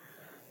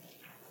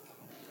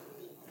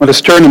Let us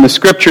turn in the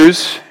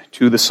Scriptures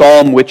to the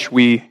psalm which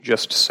we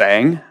just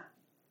sang,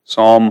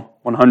 Psalm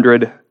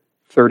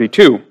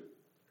 132.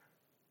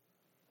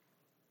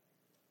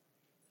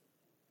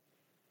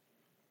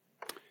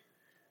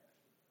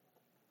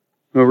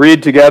 We'll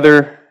read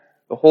together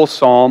the whole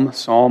psalm,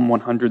 Psalm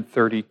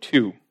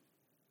 132.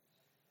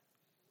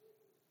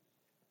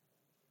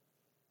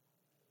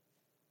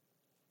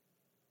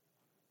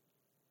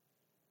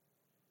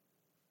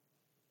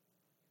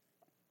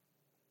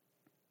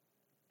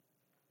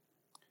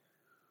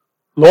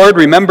 Lord,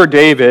 remember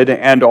David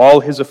and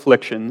all his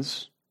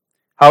afflictions,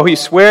 how he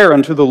sware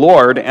unto the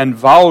Lord and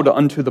vowed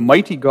unto the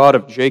mighty God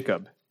of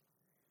Jacob.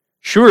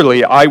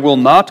 Surely I will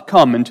not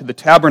come into the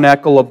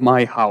tabernacle of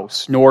my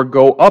house, nor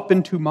go up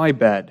into my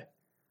bed.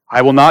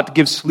 I will not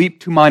give sleep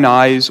to mine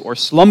eyes, or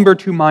slumber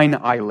to mine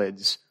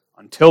eyelids,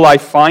 until I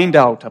find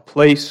out a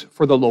place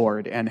for the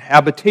Lord, and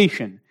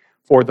habitation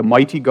for the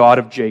mighty God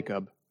of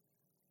Jacob.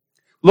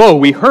 Lo,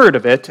 we heard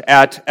of it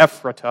at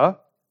Ephratah.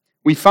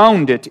 We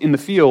found it in the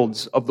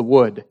fields of the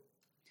wood.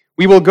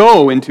 We will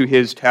go into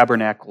his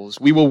tabernacles.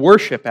 We will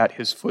worship at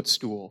his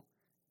footstool.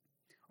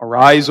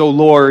 Arise, O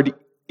Lord,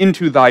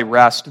 into thy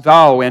rest,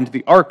 thou and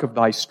the ark of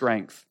thy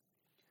strength.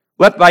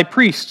 Let thy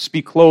priests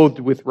be clothed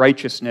with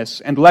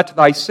righteousness, and let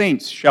thy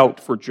saints shout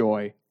for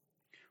joy.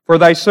 For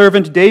thy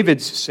servant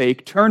David's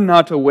sake, turn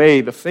not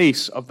away the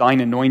face of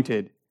thine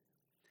anointed.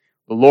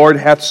 The Lord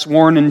hath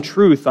sworn in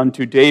truth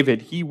unto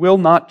David, he will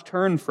not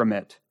turn from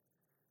it.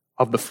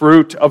 Of the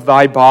fruit of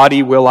thy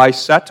body will I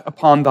set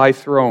upon thy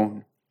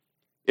throne.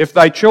 If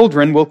thy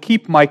children will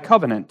keep my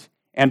covenant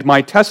and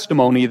my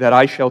testimony that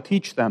I shall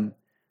teach them,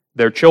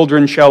 their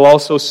children shall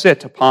also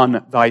sit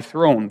upon thy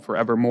throne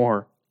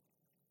forevermore.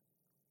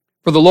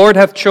 For the Lord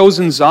hath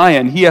chosen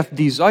Zion, he hath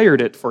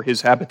desired it for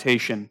his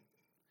habitation.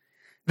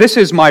 This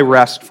is my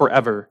rest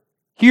forever.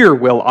 Here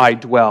will I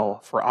dwell,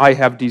 for I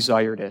have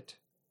desired it.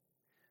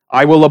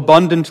 I will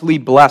abundantly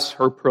bless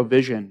her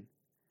provision.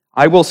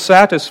 I will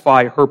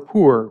satisfy her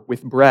poor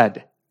with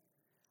bread.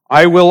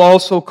 I will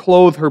also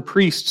clothe her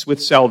priests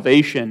with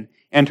salvation,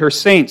 and her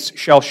saints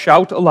shall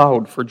shout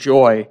aloud for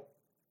joy.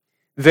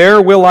 There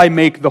will I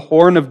make the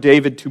horn of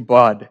David to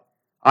bud.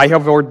 I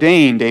have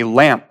ordained a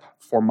lamp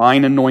for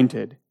mine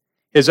anointed.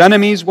 His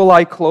enemies will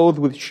I clothe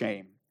with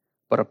shame,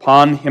 but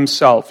upon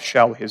himself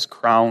shall his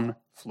crown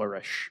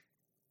flourish.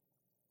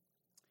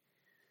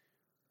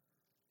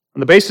 On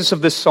the basis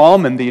of this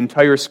psalm and the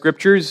entire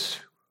Scriptures,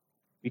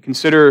 we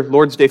consider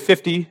Lord's Day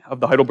 50 of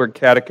the Heidelberg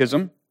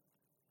Catechism.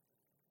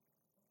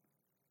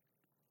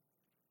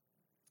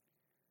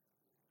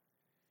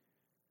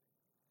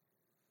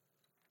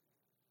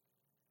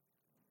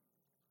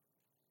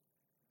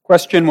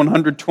 Question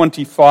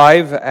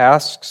 125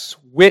 asks,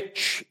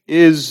 which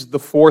is the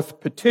fourth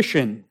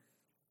petition?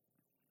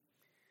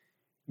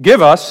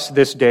 Give us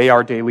this day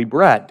our daily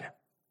bread.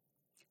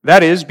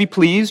 That is, be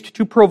pleased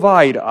to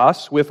provide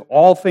us with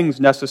all things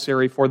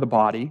necessary for the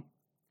body,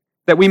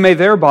 that we may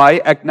thereby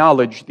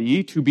acknowledge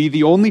thee to be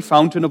the only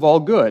fountain of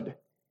all good,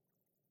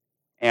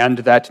 and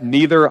that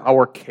neither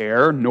our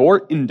care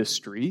nor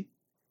industry,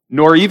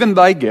 nor even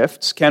thy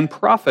gifts can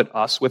profit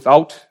us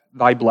without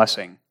thy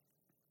blessing.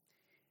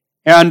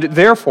 And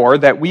therefore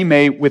that we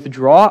may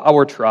withdraw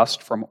our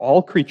trust from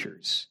all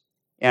creatures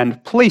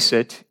and place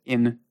it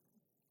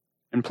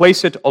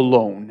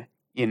alone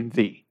in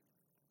thee.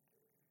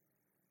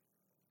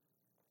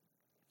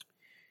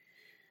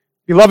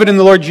 Beloved in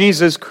the Lord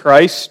Jesus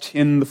Christ,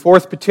 in the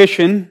fourth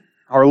petition,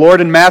 our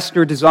Lord and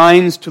Master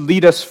designs to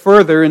lead us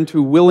further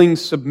into willing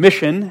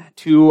submission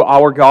to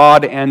our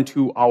God and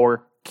to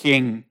our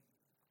King.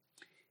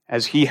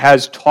 As he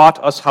has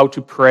taught us how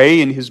to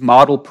pray in his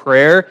model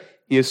prayer,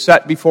 he has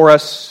set before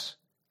us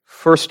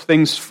first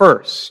things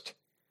first.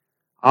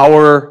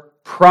 Our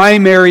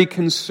primary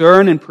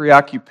concern and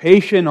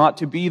preoccupation ought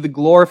to be the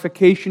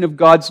glorification of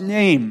God's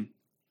name,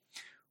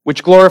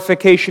 which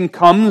glorification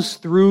comes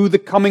through the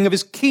coming of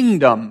his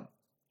kingdom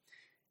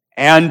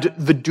and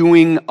the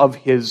doing of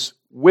his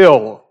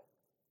will.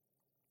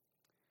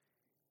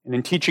 And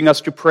in teaching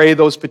us to pray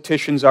those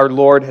petitions, our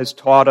Lord has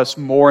taught us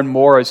more and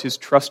more as his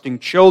trusting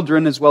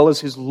children, as well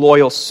as his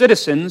loyal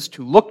citizens,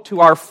 to look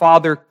to our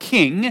Father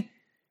King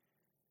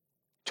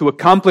to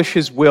accomplish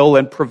his will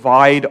and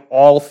provide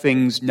all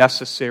things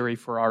necessary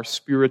for our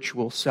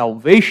spiritual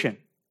salvation.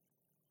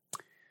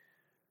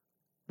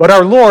 But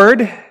our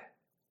Lord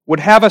would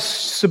have us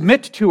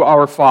submit to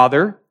our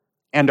Father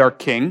and our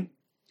King,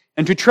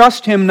 and to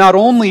trust him not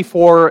only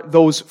for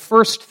those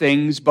first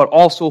things, but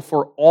also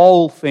for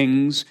all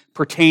things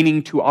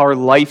pertaining to our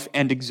life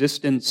and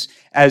existence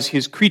as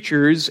his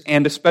creatures,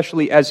 and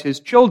especially as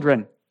his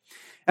children.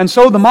 And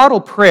so the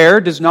model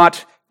prayer does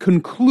not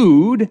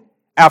conclude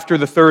after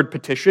the third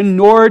petition,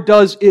 nor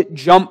does it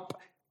jump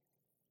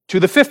to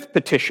the fifth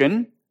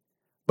petition,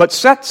 but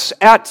sets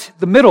at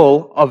the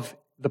middle of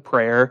the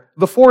prayer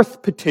the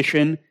fourth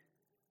petition,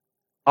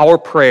 our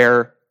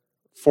prayer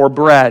for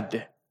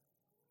bread.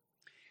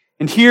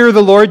 And here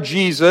the Lord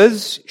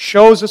Jesus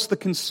shows us the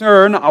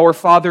concern our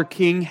Father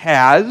King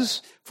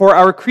has for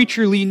our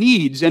creaturely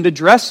needs and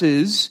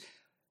addresses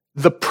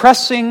the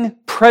pressing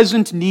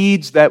present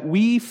needs that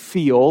we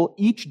feel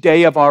each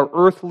day of our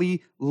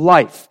earthly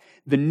life,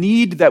 the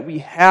need that we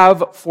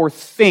have for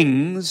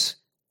things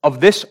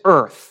of this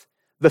earth,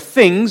 the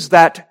things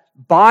that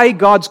by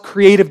God's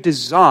creative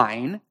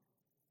design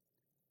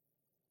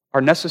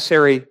are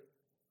necessary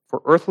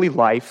for earthly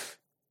life,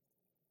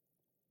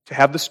 to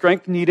have the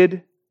strength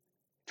needed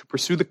to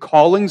pursue the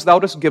callings thou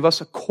dost give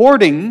us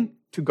according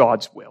to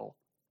God's will.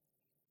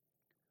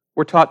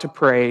 We're taught to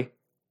pray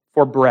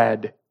for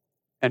bread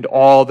and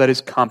all that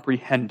is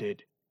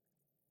comprehended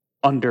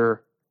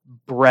under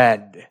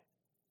bread.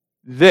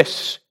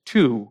 This,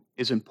 too,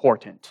 is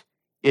important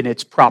in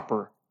its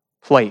proper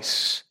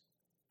place.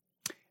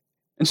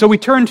 And so we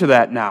turn to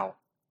that now.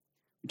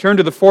 We turn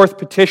to the fourth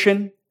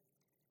petition,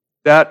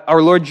 that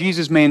our Lord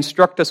Jesus may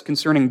instruct us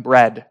concerning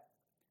bread,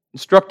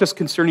 instruct us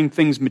concerning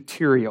things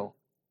material,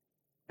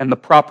 and the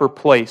proper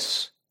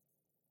place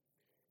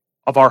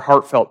of our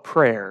heartfelt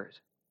prayers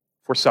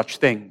for such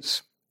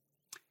things.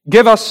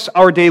 Give us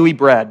our daily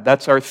bread.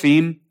 That's our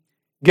theme.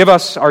 Give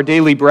us our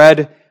daily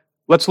bread.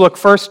 Let's look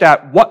first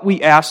at what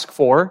we ask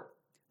for.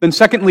 Then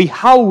secondly,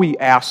 how we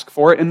ask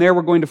for it. And there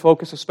we're going to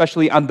focus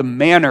especially on the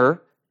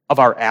manner of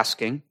our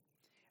asking.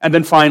 And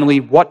then finally,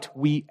 what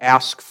we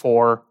ask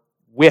for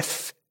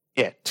with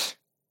it.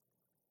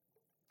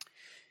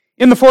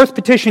 In the fourth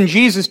petition,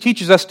 Jesus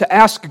teaches us to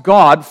ask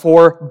God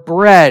for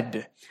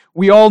bread.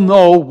 We all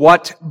know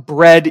what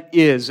bread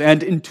is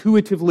and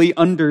intuitively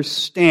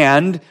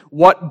understand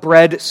what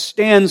bread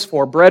stands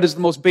for. Bread is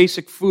the most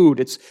basic food.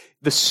 It's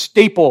the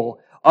staple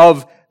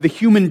of the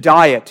human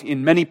diet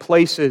in many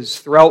places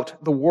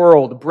throughout the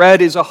world.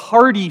 Bread is a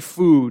hearty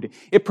food.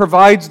 It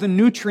provides the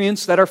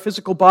nutrients that our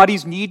physical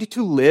bodies need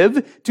to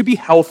live, to be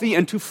healthy,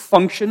 and to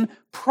function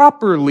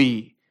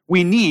properly.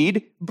 We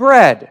need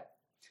bread.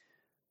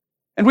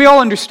 And we all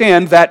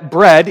understand that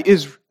bread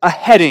is a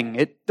heading.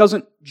 It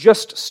doesn't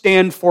just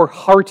stand for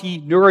hearty,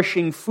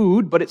 nourishing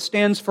food, but it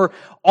stands for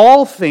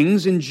all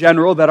things in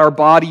general that our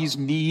bodies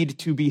need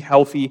to be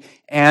healthy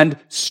and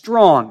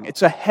strong.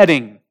 It's a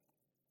heading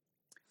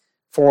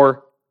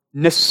for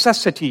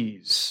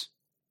necessities.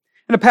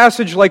 And a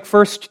passage like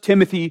 1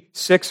 Timothy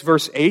 6,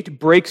 verse 8,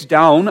 breaks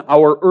down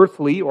our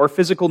earthly or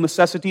physical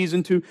necessities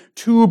into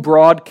two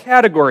broad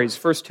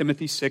categories. 1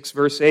 Timothy 6,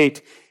 verse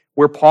 8,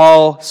 where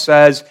Paul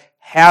says,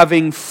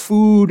 having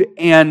food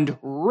and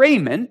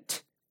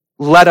raiment,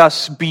 let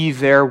us be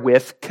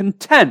therewith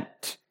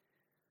content.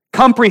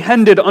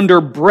 Comprehended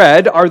under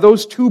bread are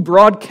those two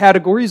broad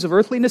categories of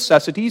earthly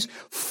necessities,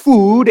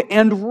 food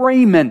and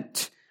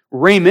raiment.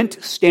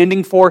 Raiment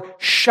standing for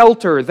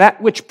shelter,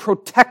 that which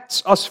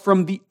protects us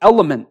from the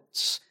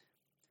elements.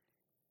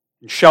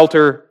 And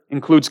shelter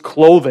includes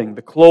clothing,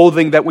 the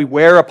clothing that we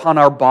wear upon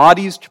our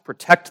bodies to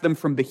protect them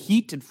from the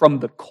heat and from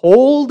the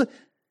cold,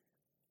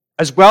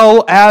 as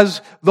well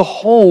as the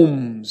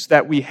homes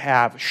that we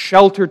have,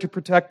 shelter to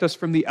protect us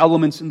from the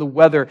elements and the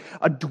weather,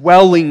 a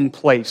dwelling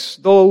place.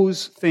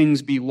 Those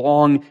things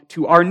belong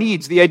to our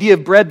needs. The idea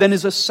of bread then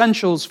is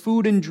essentials,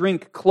 food and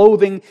drink,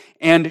 clothing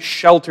and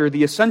shelter,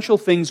 the essential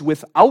things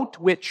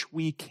without which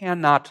we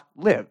cannot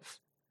live.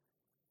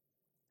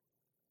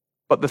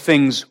 But the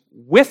things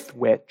with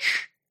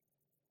which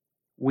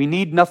we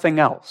need nothing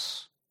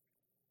else,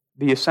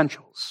 the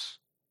essentials.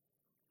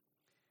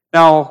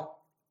 Now,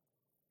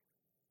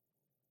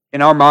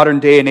 in our modern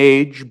day and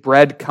age,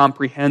 bread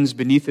comprehends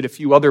beneath it a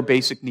few other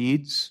basic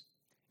needs.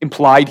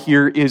 Implied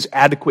here is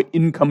adequate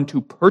income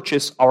to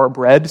purchase our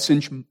bread,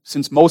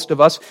 since most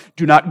of us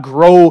do not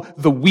grow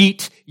the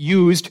wheat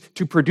used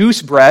to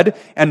produce bread,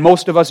 and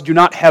most of us do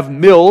not have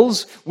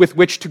mills with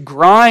which to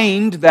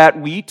grind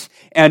that wheat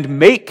and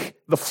make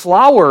the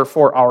flour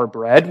for our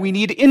bread. We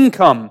need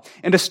income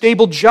and a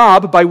stable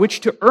job by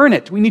which to earn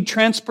it. We need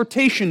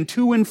transportation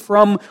to and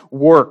from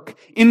work,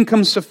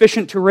 income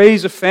sufficient to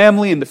raise a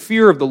family in the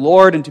fear of the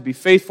Lord and to be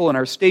faithful in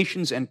our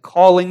stations and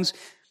callings.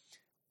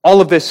 All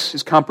of this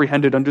is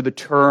comprehended under the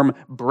term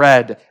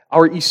bread,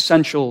 our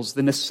essentials,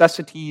 the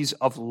necessities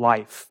of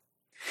life.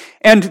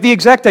 And the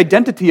exact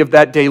identity of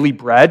that daily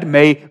bread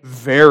may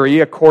vary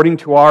according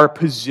to our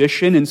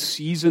position and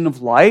season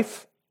of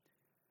life.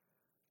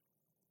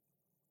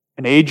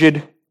 An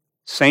aged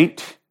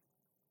saint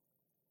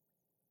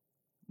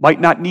might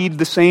not need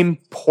the same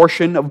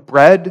portion of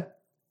bread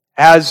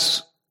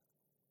as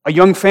a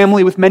young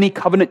family with many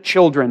covenant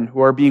children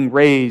who are being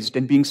raised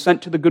and being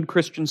sent to the good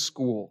Christian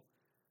school.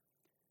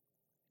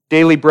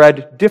 Daily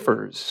bread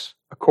differs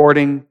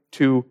according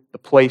to the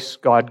place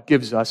God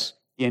gives us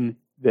in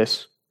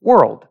this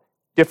world.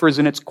 Differs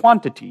in its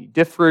quantity,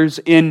 differs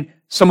in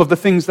some of the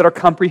things that are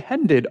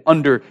comprehended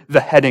under the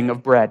heading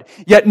of bread.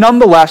 Yet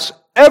nonetheless,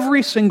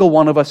 every single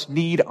one of us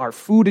need our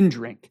food and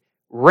drink,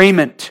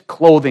 raiment,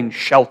 clothing,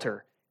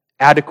 shelter,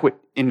 adequate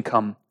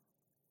income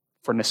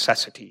for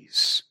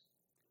necessities.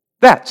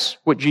 That's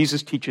what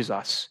Jesus teaches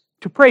us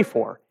to pray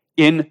for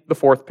in the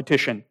fourth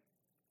petition.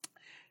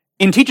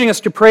 In teaching us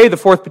to pray the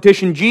fourth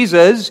petition,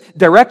 Jesus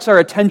directs our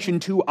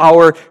attention to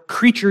our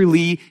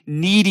creaturely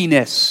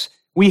neediness.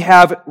 We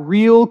have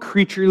real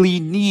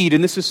creaturely need,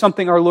 and this is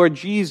something our Lord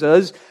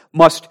Jesus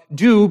must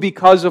do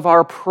because of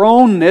our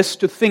proneness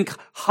to think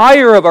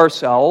higher of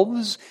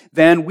ourselves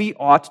than we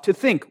ought to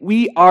think.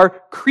 We are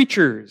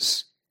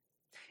creatures.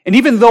 And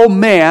even though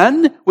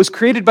man was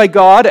created by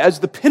God as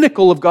the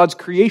pinnacle of God's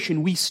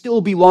creation, we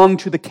still belong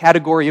to the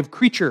category of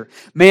creature.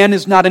 Man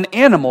is not an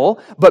animal,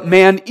 but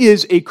man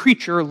is a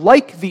creature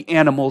like the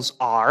animals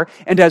are,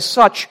 and as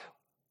such,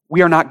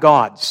 we are not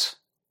gods.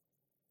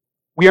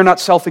 We are not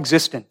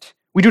self-existent.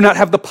 We do not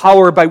have the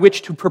power by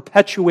which to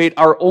perpetuate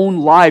our own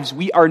lives.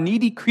 We are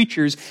needy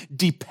creatures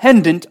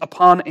dependent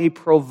upon a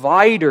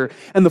provider.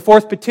 And the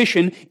fourth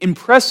petition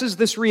impresses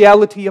this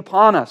reality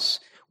upon us.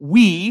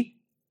 We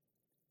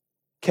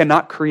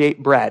cannot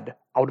create bread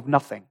out of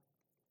nothing.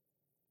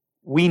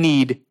 We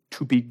need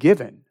to be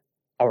given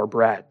our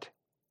bread.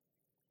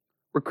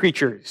 We're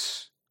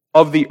creatures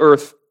of the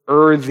earth,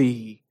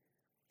 earthy.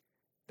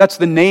 That's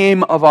the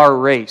name of our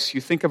race. You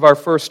think of our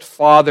first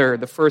father,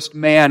 the first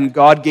man,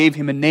 God gave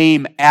him a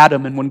name,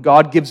 Adam, and when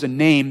God gives a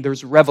name,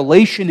 there's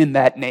revelation in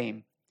that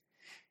name.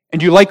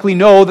 And you likely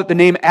know that the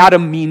name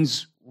Adam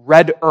means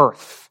red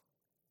earth.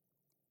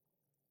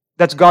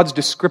 That's God's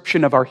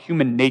description of our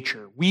human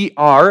nature. We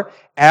are,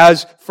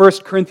 as 1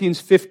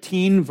 Corinthians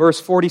 15, verse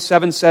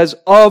 47 says,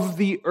 of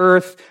the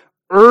earth,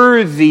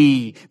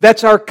 earthy.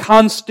 That's our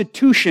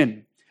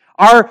constitution.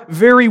 Our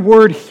very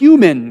word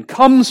human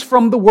comes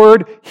from the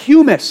word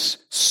humus,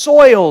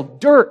 soil,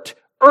 dirt,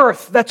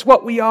 earth. That's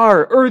what we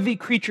are, earthy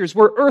creatures.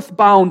 We're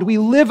earthbound. We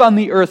live on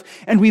the earth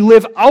and we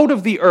live out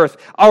of the earth.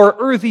 Our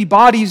earthy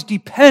bodies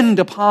depend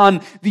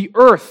upon the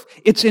earth,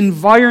 its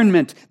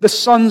environment, the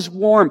sun's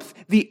warmth,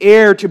 the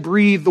air to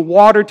breathe, the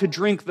water to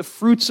drink, the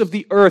fruits of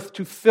the earth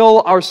to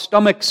fill our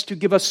stomachs, to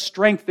give us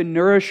strength and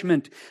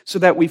nourishment so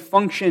that we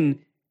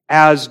function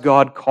as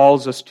God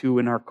calls us to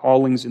in our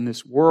callings in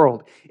this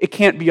world. It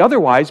can't be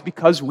otherwise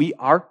because we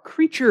are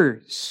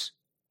creatures.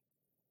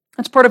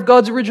 That's part of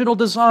God's original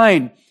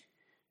design.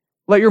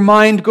 Let your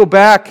mind go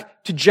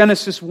back to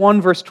Genesis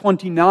 1, verse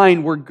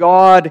 29, where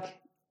God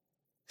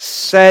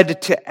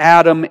said to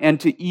Adam and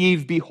to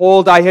Eve,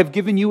 behold, I have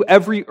given you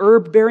every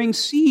herb bearing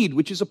seed,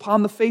 which is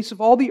upon the face of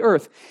all the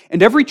earth,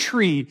 and every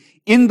tree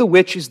in the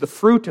which is the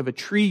fruit of a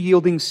tree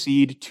yielding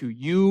seed, to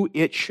you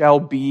it shall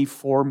be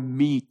for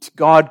meat.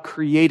 God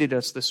created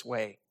us this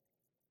way,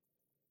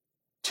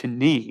 to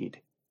need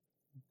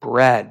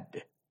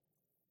bread.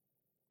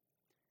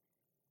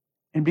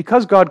 And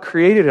because God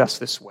created us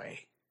this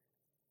way,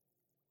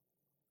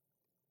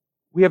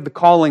 we have the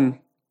calling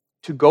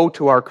to go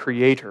to our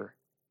Creator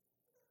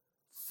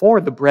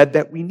for the bread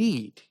that we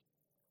need.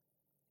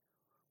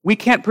 We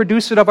can't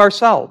produce it of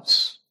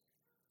ourselves.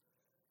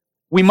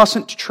 We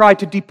mustn't try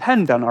to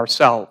depend on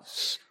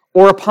ourselves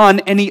or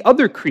upon any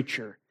other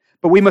creature,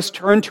 but we must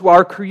turn to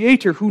our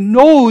Creator who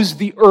knows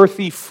the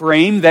earthy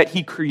frame that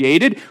He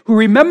created, who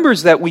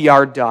remembers that we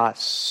are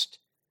dust.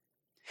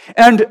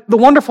 And the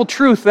wonderful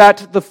truth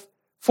that the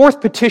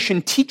fourth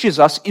petition teaches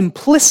us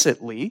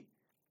implicitly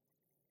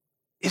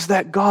is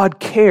that God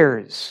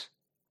cares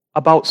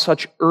about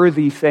such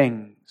earthy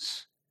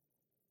things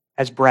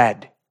as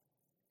bread.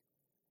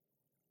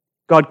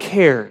 God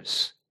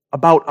cares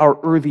about our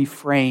earthy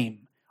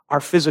frame, our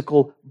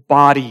physical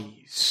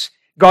bodies.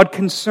 God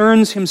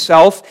concerns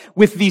Himself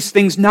with these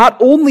things not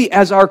only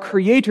as our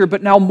Creator,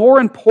 but now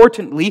more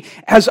importantly,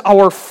 as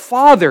our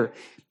Father.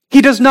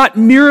 He does not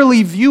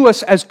merely view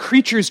us as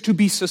creatures to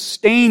be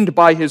sustained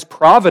by His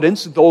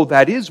providence, though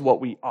that is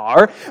what we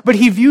are, but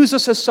He views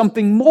us as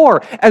something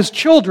more, as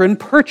children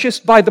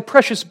purchased by the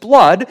precious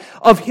blood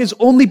of His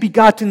only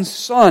begotten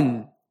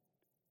Son,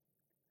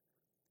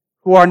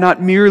 who are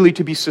not merely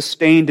to be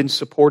sustained and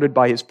supported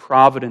by His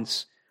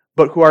providence,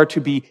 but who are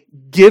to be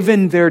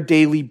given their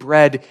daily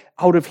bread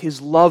out of His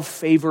love,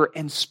 favor,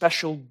 and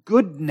special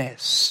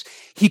goodness.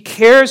 He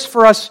cares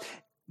for us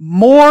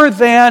more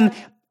than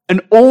an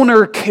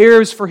owner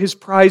cares for his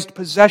prized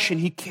possession.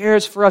 He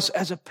cares for us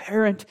as a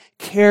parent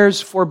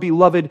cares for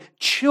beloved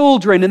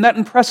children. And that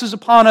impresses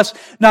upon us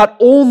not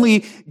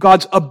only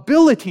God's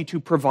ability to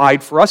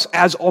provide for us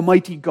as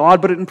Almighty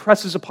God, but it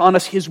impresses upon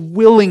us His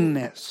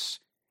willingness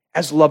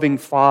as loving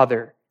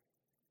Father.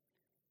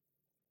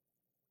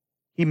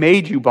 He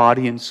made you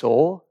body and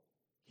soul.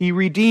 He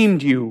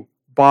redeemed you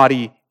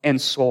body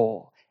and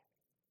soul.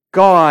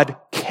 God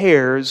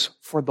cares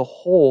for the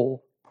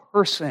whole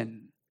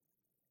person.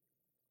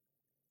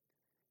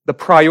 The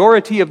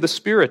priority of the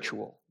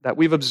spiritual that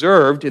we've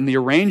observed in the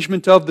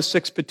arrangement of the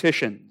 6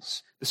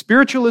 petitions. The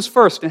spiritual is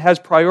first and has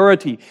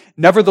priority.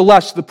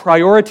 Nevertheless, the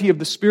priority of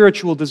the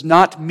spiritual does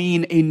not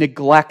mean a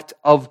neglect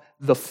of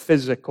the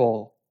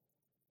physical.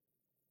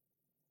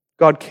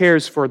 God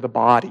cares for the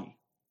body.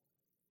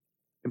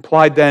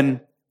 Implied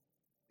then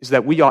is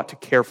that we ought to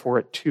care for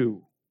it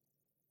too.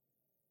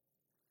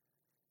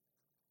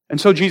 And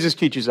so Jesus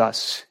teaches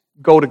us,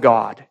 go to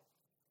God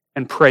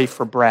and pray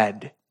for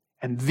bread.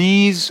 And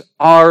these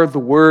are the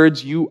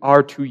words you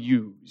are to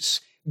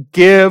use.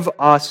 Give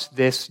us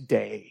this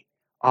day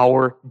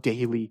our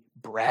daily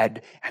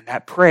bread. And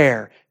that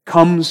prayer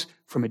comes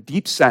from a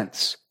deep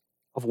sense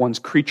of one's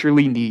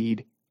creaturely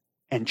need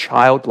and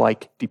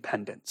childlike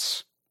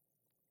dependence.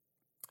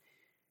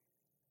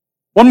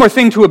 One more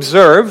thing to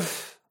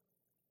observe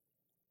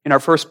in our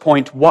first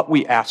point, what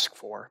we ask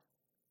for.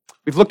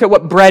 We've looked at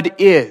what bread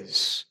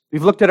is.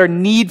 We've looked at our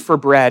need for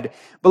bread.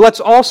 But let's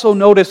also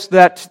notice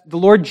that the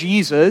Lord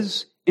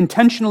Jesus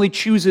intentionally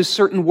chooses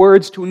certain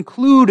words to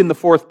include in the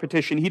fourth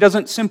petition. He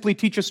doesn't simply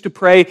teach us to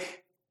pray,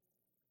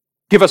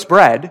 give us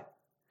bread,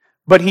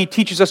 but he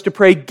teaches us to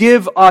pray,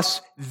 give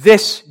us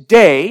this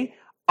day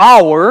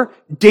our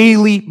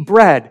daily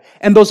bread.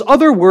 And those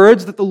other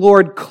words that the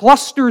Lord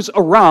clusters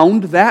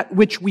around that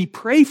which we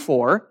pray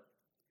for,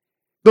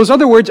 those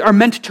other words are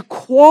meant to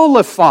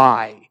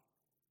qualify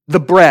the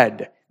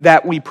bread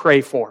that we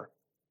pray for.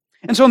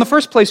 And so in the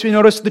first place, we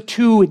notice the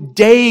two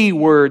day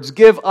words.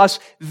 Give us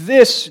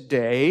this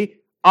day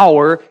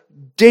our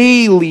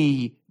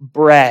daily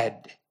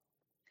bread.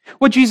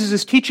 What Jesus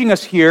is teaching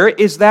us here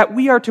is that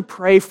we are to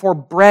pray for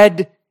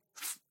bread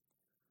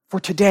for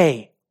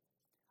today.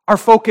 Our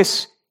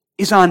focus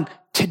is on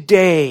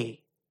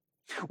today.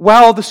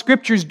 While the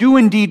Scriptures do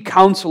indeed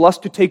counsel us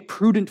to take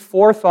prudent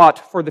forethought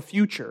for the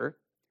future,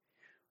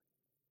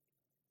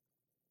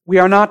 we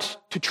are not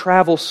to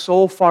travel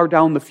so far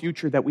down the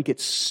future that we get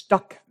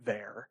stuck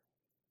there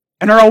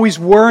and are always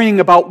worrying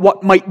about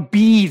what might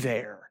be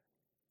there.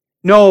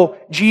 No,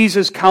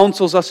 Jesus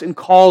counsels us and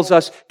calls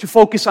us to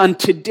focus on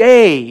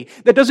today.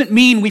 That doesn't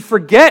mean we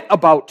forget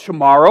about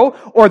tomorrow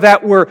or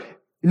that we're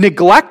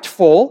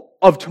neglectful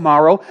of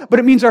tomorrow, but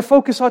it means our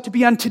focus ought to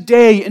be on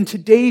today and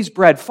today's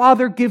bread.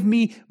 Father, give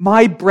me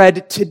my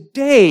bread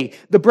today,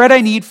 the bread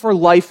I need for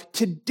life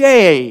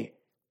today,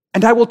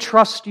 and I will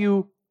trust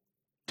you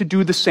to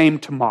do the same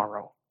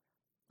tomorrow.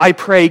 I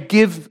pray,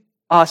 give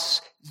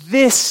us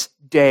this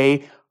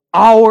day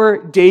our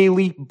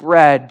daily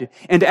bread.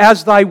 And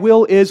as thy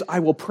will is, I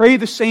will pray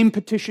the same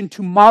petition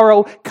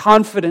tomorrow,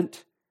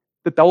 confident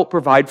that thou wilt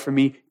provide for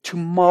me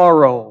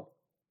tomorrow.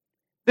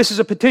 This is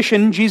a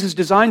petition Jesus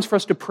designs for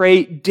us to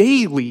pray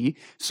daily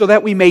so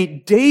that we may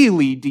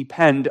daily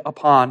depend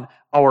upon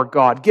our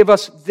God. Give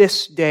us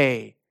this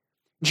day.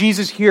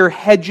 Jesus here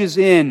hedges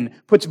in,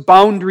 puts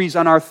boundaries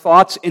on our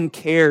thoughts and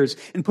cares,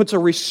 and puts a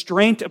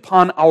restraint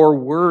upon our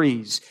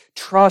worries.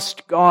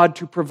 Trust God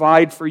to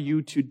provide for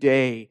you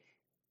today,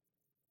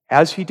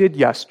 as He did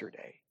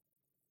yesterday,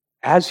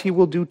 as He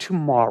will do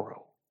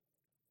tomorrow.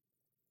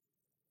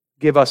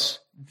 Give us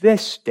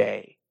this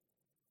day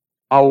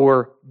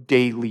our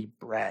daily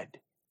bread.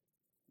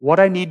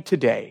 What I need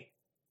today,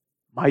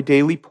 my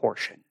daily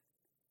portion.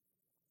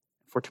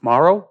 For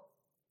tomorrow,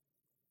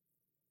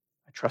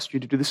 I trust you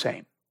to do the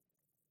same.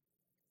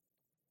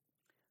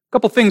 A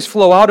couple things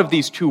flow out of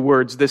these two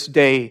words, this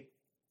day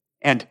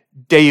and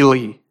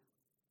daily. It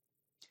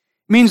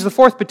means the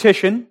fourth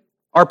petition,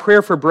 our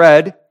prayer for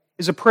bread,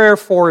 is a prayer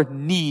for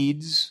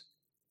needs,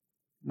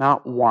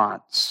 not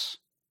wants.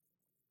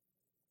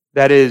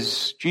 That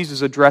is,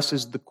 Jesus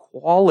addresses the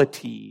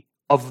quality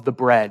of the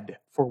bread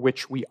for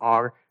which we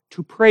are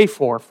to pray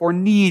for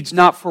needs,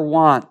 not for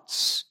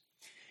wants.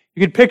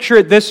 You could picture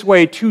it this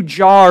way, two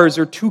jars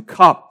or two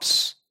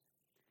cups.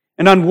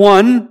 And on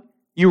one,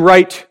 you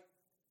write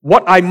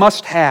what I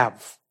must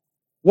have,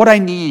 what I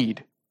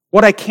need,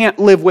 what I can't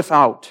live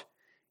without.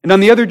 And on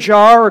the other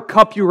jar or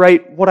cup, you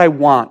write what I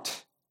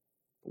want,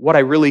 what I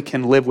really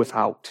can live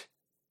without.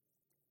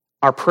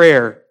 Our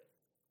prayer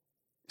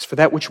is for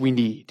that which we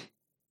need,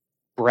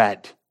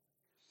 bread.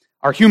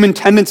 Our human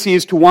tendency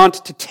is to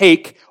want to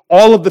take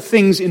all of the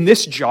things in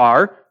this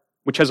jar,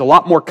 which has a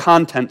lot more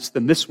contents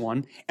than this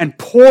one, and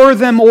pour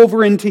them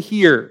over into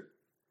here.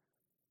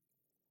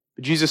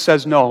 But Jesus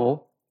says,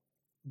 no,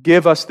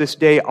 give us this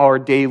day our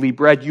daily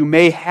bread. You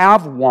may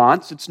have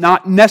wants. It's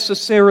not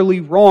necessarily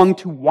wrong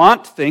to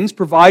want things,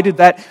 provided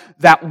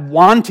that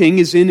wanting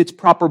is in its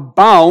proper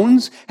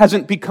bounds,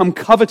 hasn't become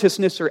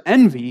covetousness or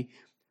envy.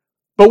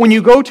 But when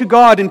you go to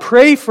God and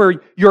pray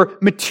for your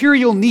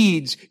material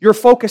needs, you're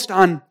focused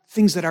on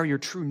things that are your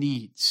true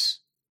needs.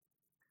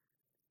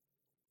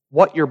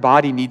 What your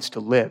body needs to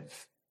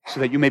live so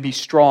that you may be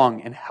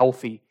strong and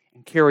healthy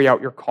and carry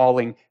out your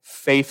calling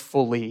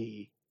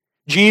faithfully.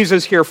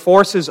 Jesus here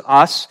forces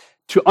us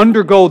to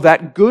undergo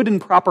that good and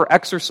proper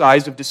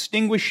exercise of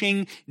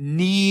distinguishing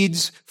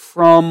needs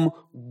from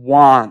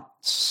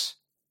wants.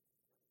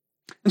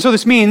 And so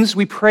this means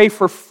we pray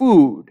for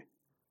food,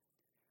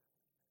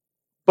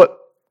 but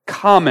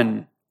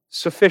common,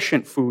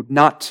 sufficient food,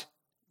 not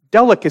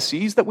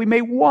delicacies that we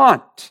may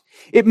want.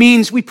 It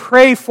means we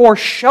pray for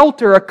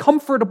shelter, a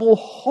comfortable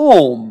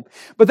home.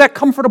 But that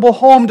comfortable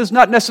home does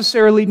not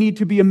necessarily need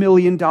to be $1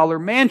 million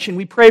mansion.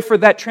 We pray for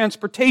that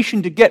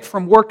transportation to get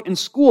from work and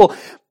school.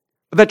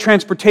 But that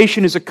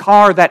transportation is a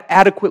car that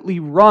adequately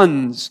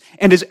runs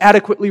and is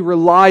adequately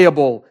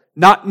reliable,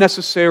 not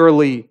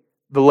necessarily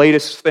the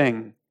latest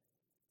thing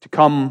to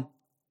come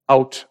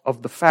out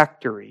of the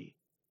factory.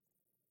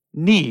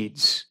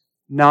 Needs,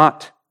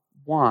 not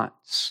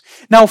wants.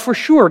 Now, for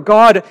sure,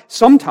 God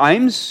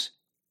sometimes,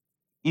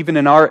 even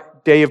in our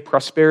day of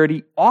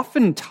prosperity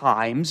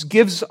oftentimes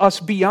gives us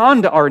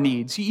beyond our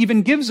needs. He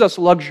even gives us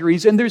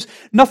luxuries, and there's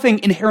nothing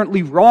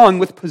inherently wrong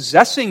with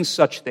possessing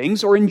such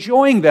things or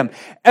enjoying them.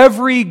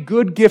 Every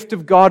good gift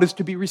of God is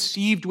to be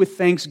received with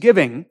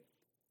thanksgiving.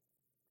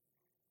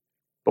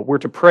 But we're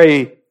to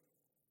pray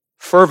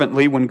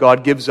fervently when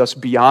God gives us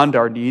beyond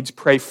our needs.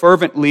 Pray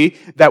fervently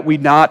that we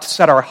not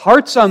set our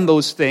hearts on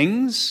those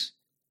things,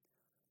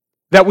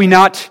 that we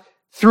not,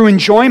 through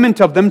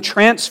enjoyment of them,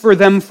 transfer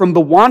them from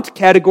the want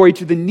category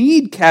to the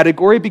need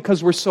category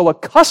because we're so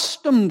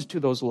accustomed to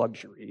those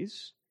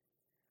luxuries.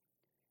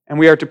 And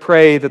we are to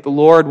pray that the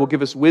Lord will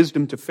give us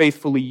wisdom to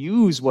faithfully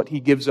use what He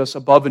gives us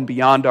above and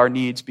beyond our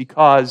needs,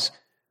 because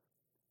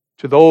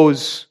to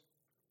those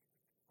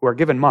who are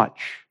given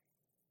much,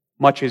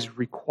 much is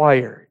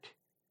required.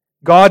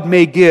 God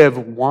may give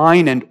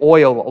wine and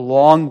oil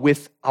along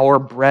with our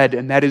bread,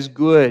 and that is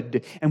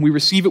good. And we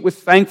receive it with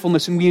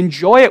thankfulness, and we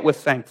enjoy it with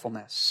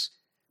thankfulness.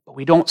 But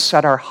we don't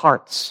set our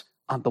hearts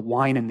on the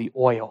wine and the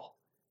oil.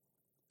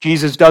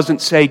 Jesus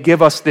doesn't say,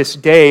 give us this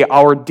day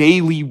our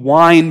daily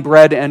wine,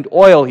 bread, and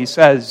oil. He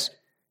says,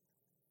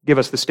 give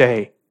us this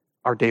day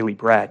our daily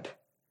bread.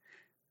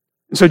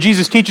 And so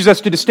Jesus teaches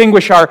us to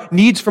distinguish our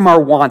needs from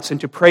our wants and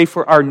to pray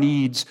for our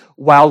needs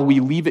while we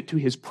leave it to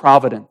His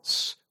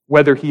providence,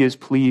 whether He is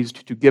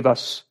pleased to give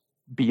us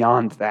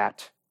beyond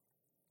that.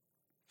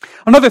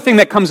 Another thing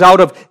that comes out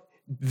of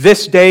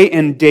this day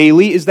and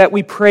daily is that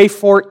we pray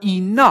for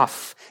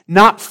enough,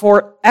 not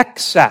for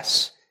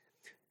excess.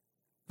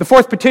 The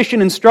fourth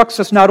petition instructs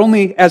us not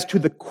only as to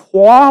the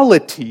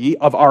quality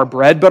of our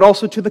bread, but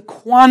also to the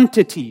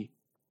quantity.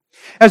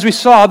 As we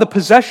saw, the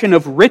possession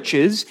of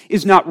riches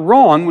is not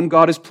wrong when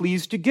God is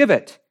pleased to give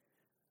it.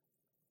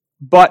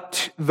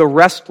 But the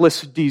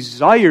restless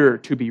desire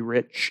to be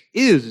rich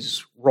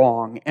is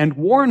wrong and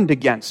warned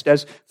against,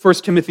 as 1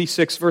 Timothy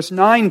 6 verse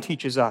 9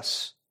 teaches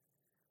us.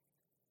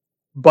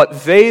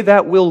 But they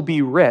that will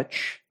be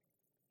rich,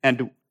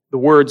 and the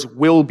words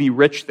will be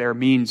rich there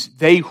means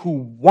they who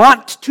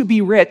want to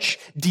be rich,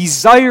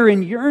 desire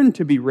and yearn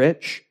to be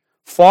rich,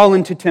 fall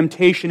into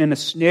temptation and a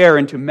snare,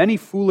 into many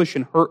foolish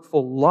and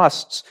hurtful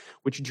lusts,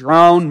 which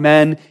drown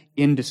men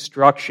in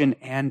destruction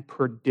and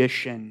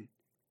perdition.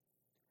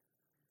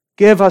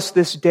 Give us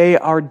this day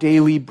our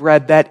daily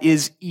bread that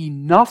is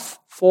enough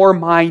for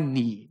my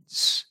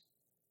needs,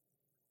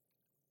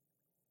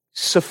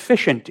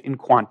 sufficient in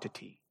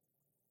quantity.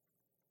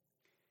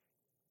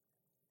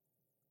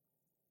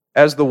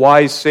 As the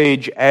wise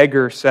sage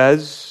Agur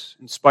says,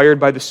 inspired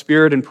by the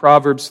Spirit in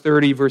Proverbs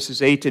 30,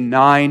 verses 8 and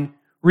 9,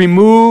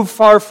 remove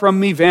far from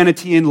me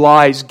vanity and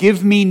lies.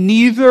 Give me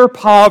neither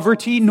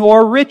poverty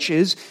nor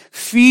riches.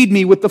 Feed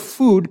me with the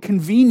food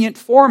convenient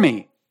for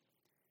me.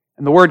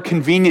 And the word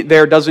convenient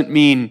there doesn't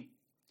mean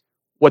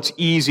what's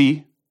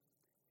easy,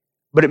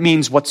 but it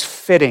means what's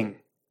fitting.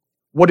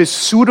 What is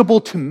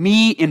suitable to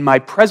me in my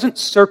present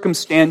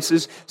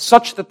circumstances,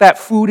 such that that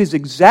food is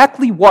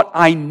exactly what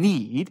I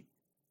need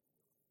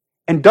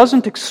and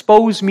doesn't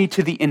expose me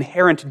to the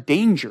inherent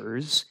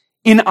dangers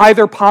in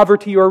either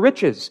poverty or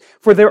riches.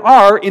 For there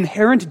are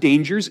inherent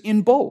dangers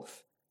in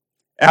both.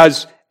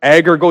 As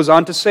Agur goes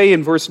on to say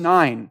in verse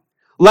 9,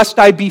 lest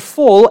I be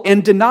full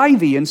and deny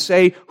thee and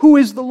say, who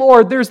is the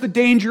Lord? There's the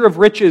danger of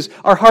riches.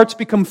 Our hearts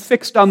become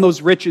fixed on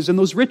those riches, and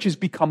those riches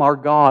become our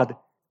God.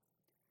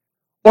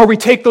 Or we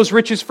take those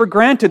riches for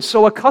granted,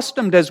 so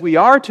accustomed as we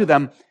are to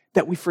them,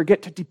 that we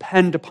forget to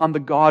depend upon the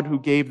God who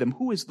gave them.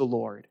 Who is the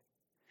Lord?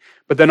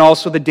 But then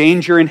also the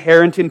danger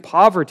inherent in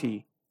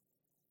poverty.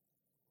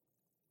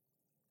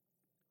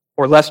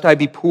 Or lest I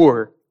be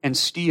poor and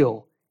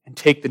steal and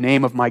take the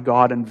name of my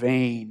God in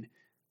vain.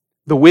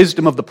 The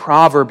wisdom of the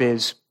proverb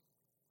is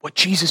what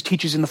Jesus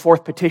teaches in the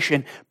fourth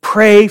petition.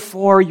 Pray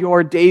for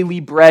your daily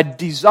bread.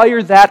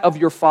 Desire that of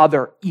your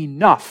Father.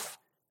 Enough,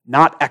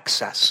 not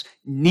excess.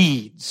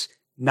 Needs,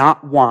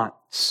 not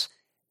wants.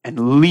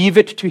 And leave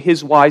it to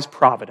His wise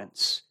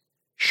providence,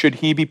 should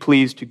He be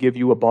pleased to give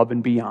you above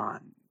and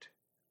beyond.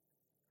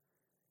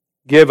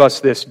 Give us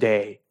this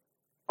day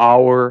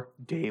our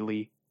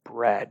daily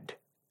bread.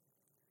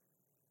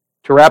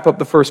 To wrap up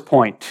the first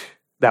point,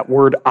 that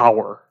word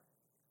our.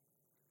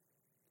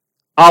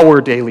 Our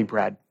daily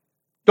bread.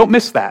 Don't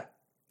miss that.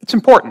 It's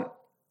important.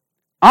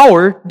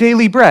 Our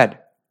daily bread.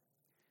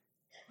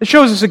 It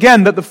shows us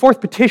again that the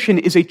fourth petition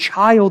is a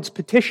child's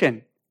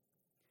petition.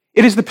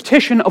 It is the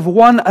petition of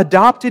one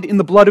adopted in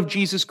the blood of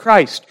Jesus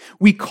Christ.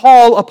 We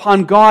call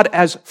upon God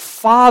as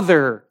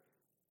Father,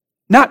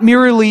 not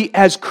merely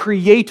as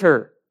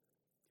Creator.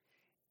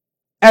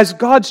 As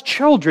God's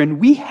children,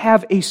 we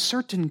have a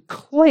certain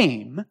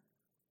claim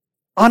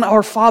on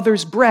our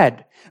Father's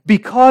bread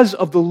because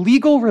of the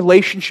legal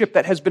relationship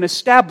that has been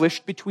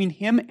established between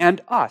Him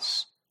and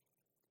us.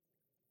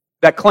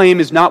 That claim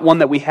is not one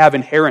that we have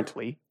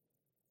inherently.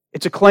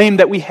 It's a claim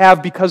that we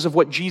have because of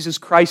what Jesus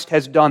Christ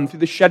has done.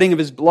 Through the shedding of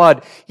His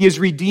blood, He has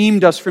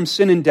redeemed us from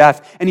sin and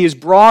death, and He has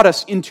brought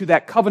us into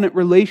that covenant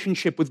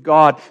relationship with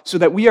God so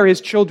that we are His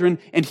children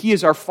and He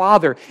is our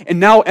Father. And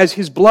now, as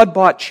His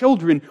blood-bought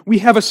children, we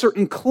have a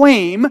certain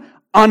claim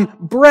on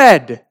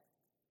bread.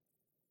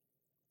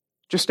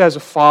 Just as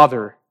a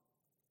father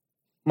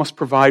must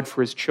provide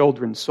for his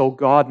children, so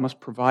God must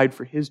provide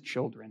for his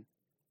children.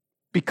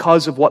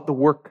 Because of what the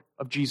work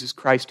of Jesus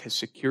Christ has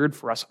secured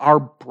for us, our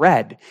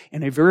bread,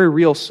 in a very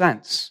real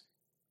sense,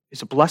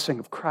 is a blessing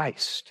of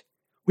Christ.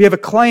 We have a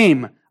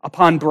claim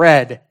upon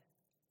bread.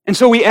 And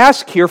so we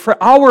ask here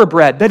for our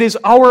bread, that is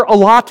our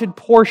allotted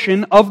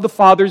portion of the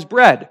Father's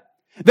bread.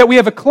 That we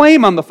have a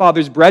claim on the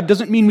Father's bread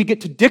doesn't mean we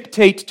get to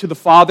dictate to the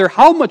Father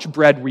how much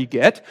bread we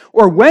get,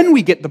 or when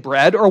we get the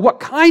bread, or what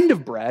kind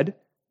of bread.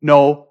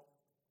 No,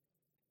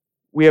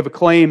 we have a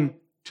claim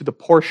to the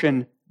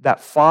portion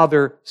that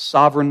Father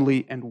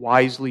sovereignly and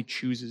wisely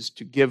chooses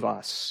to give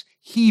us.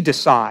 He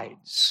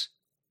decides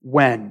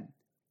when,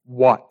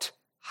 what,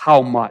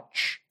 how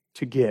much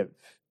to give,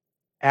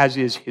 as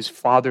is his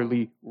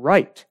fatherly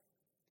right.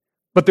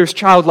 But there's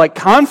childlike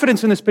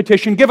confidence in this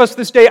petition. Give us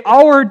this day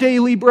our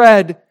daily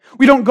bread.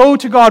 We don't go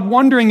to God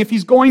wondering if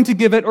he's going to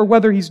give it or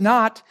whether he's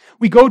not.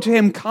 We go to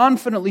him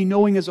confidently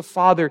knowing as a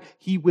father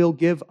he will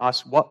give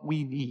us what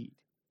we need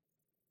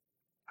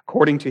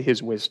according to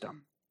his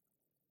wisdom.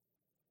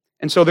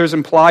 And so there's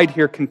implied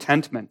here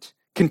contentment.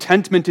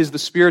 Contentment is the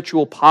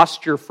spiritual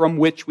posture from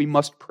which we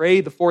must pray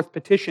the fourth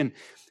petition.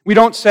 We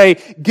don't say,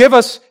 give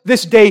us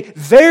this day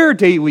their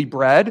daily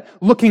bread,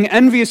 looking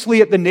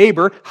enviously at the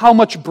neighbor, how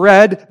much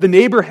bread the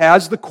neighbor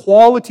has, the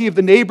quality of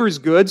the neighbor's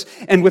goods,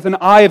 and with an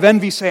eye of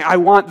envy say, I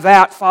want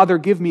that, Father,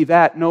 give me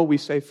that. No, we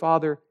say,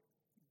 Father,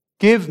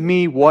 give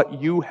me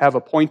what you have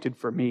appointed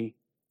for me.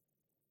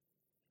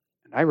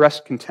 And I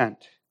rest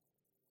content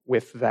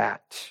with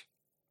that.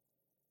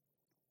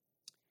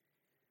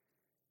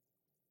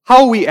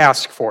 How we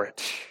ask for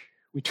it.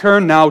 We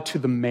turn now to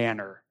the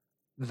manner.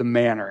 The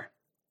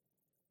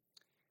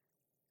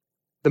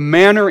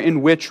manner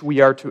in which we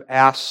are to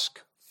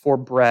ask for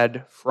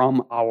bread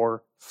from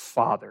our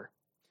Father.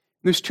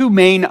 There's two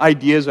main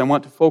ideas I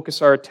want to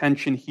focus our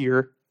attention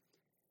here.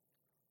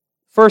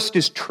 First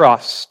is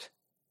trust,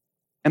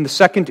 and the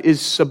second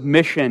is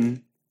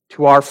submission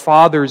to our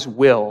Father's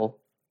will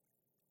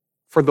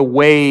for the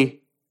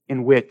way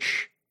in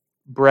which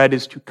bread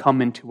is to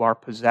come into our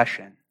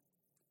possession.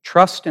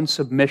 Trust and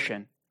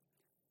submission.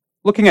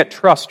 Looking at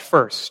trust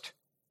first.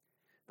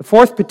 The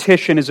fourth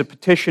petition is a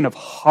petition of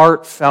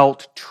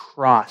heartfelt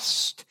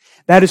trust.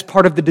 That is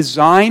part of the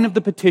design of the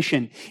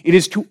petition. It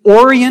is to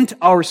orient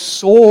our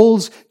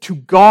souls to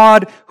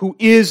God, who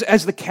is,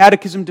 as the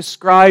Catechism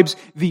describes,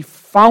 the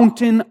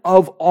fountain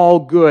of all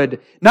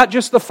good. Not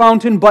just the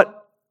fountain,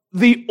 but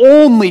the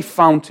only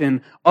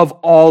fountain of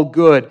all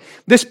good.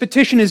 This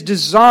petition is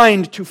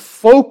designed to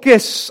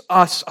focus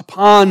us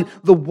upon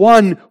the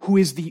one who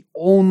is the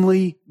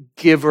only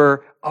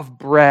giver of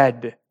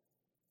bread.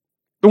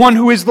 The one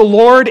who is the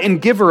Lord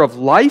and giver of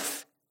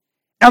life,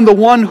 and the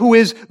one who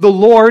is the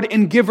Lord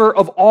and giver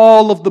of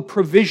all of the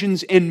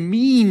provisions and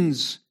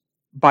means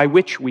by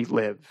which we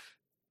live.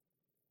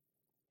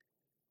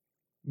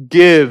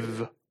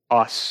 Give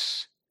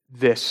us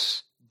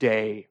this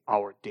day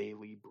our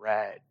daily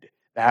bread.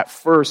 That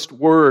first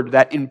word,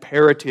 that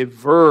imperative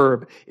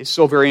verb, is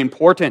so very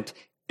important.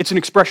 It's an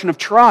expression of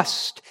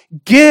trust.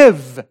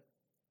 Give.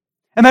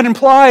 And that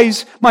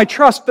implies my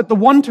trust that the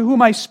one to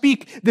whom I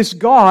speak, this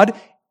God,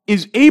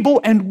 is able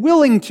and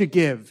willing to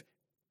give.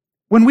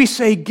 When we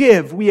say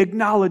give, we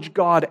acknowledge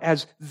God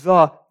as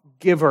the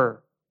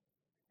giver.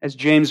 As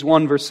James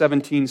 1 verse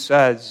 17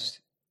 says,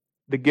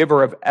 the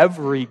giver of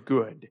every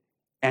good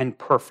and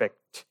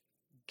perfect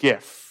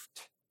gift.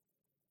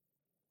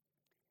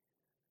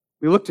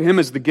 We look to him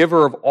as the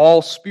giver of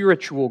all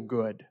spiritual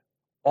good.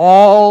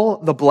 All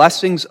the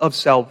blessings of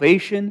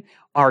salvation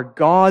are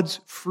God's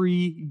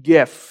free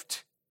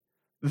gift.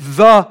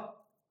 The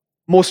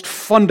most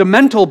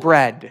fundamental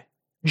bread,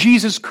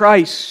 Jesus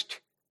Christ,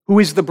 who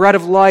is the bread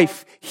of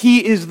life,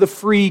 he is the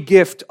free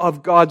gift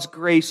of God's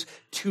grace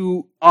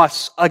to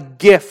us. A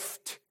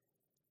gift,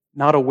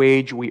 not a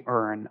wage we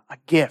earn, a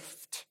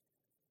gift.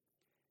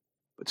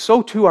 But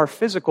so too our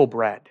physical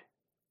bread,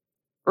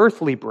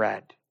 earthly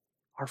bread,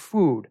 our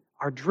food,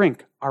 our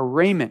drink, our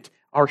raiment,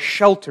 our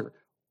shelter,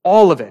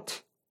 all of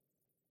it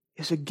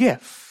is a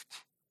gift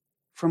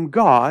from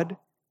God,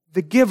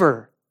 the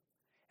giver.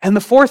 And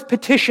the fourth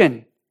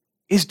petition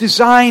is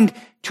designed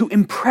to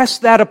impress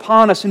that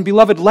upon us. And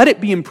beloved, let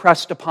it be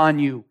impressed upon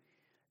you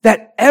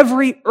that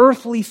every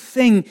earthly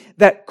thing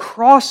that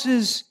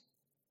crosses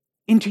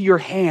into your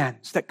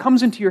hands, that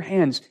comes into your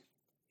hands,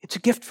 it's a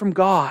gift from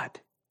God.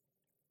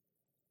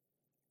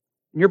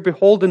 And you're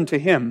beholden to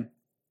him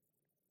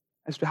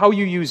as to how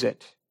you use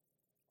it.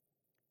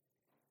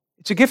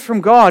 It's a gift from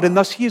God, and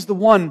thus he is the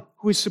one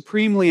who is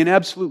supremely and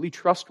absolutely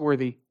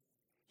trustworthy.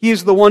 He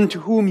is the one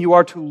to whom you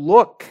are to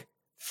look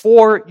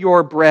for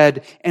your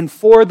bread and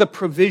for the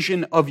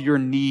provision of your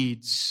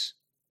needs.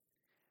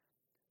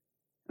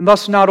 And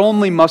thus not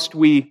only must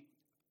we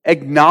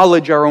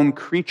acknowledge our own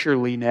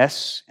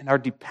creatureliness and our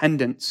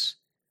dependence,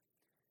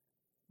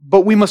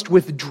 but we must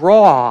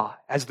withdraw,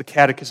 as the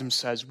Catechism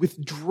says,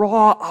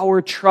 withdraw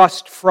our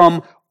trust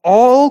from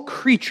all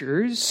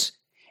creatures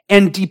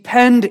and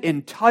depend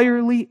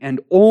entirely and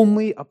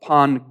only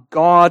upon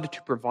God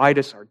to provide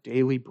us our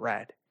daily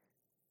bread.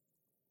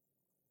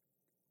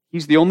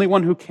 He's the only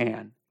one who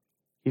can.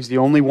 He's the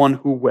only one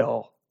who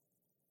will.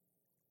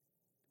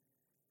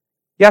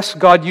 Yes,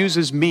 God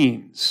uses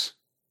means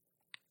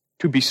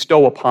to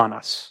bestow upon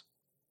us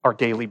our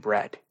daily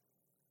bread.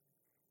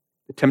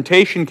 The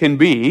temptation can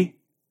be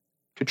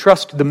to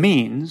trust the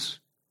means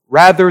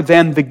rather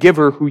than the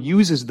giver who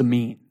uses the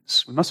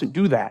means. We mustn't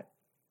do that.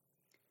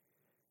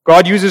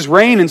 God uses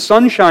rain and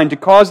sunshine to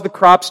cause the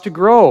crops to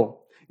grow.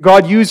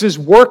 God uses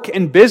work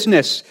and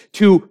business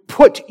to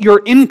put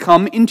your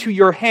income into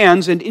your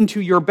hands and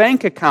into your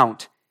bank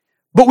account.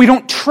 But we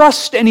don't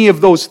trust any of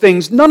those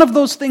things. None of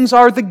those things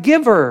are the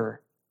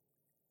giver.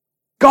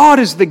 God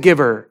is the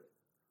giver,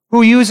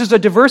 who uses a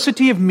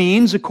diversity of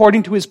means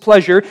according to His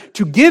pleasure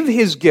to give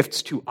His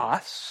gifts to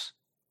us.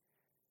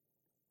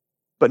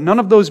 But none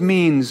of those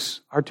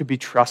means are to be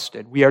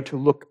trusted. We are to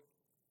look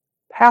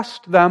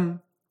past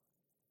them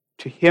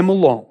to Him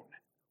alone,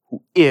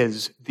 who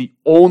is the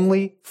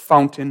only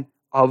fountain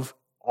of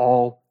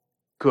all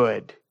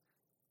good.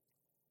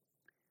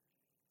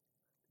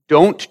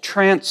 Don't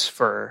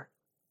transfer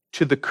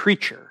to the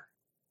creature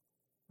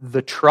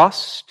the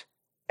trust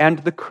and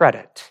the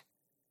credit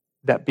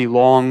that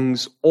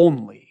belongs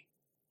only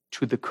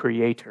to the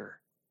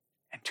Creator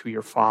and to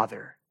your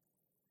Father.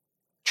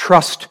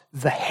 Trust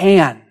the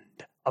hand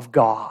of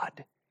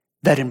God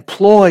that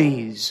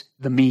employs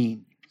the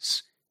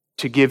means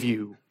to give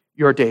you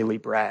your daily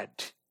bread.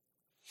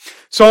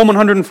 Psalm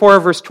 104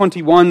 verse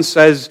 21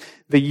 says,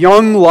 "The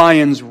young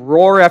lions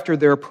roar after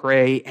their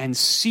prey and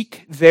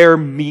seek their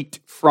meat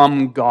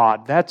from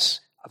God."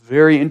 That's a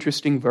very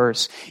interesting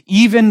verse.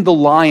 Even the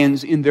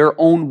lions in their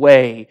own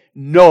way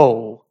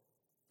know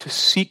to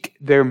seek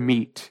their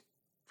meat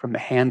from the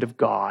hand of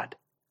God.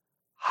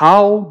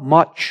 How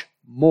much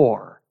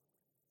more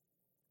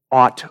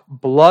ought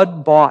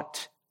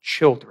blood-bought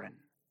children,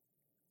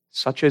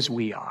 such as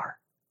we are,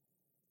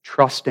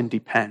 trust and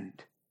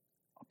depend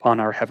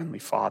upon our Heavenly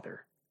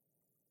Father?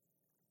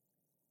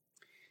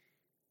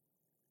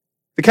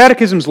 The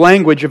Catechism's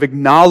language of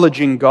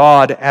acknowledging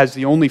God as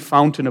the only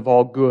fountain of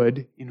all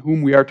good, in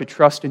whom we are to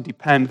trust and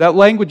depend, that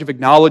language of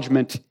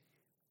acknowledgement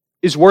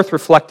is worth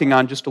reflecting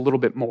on just a little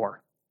bit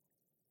more.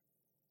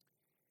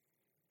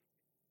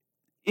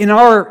 In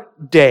our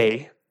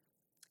day,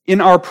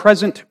 in our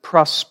present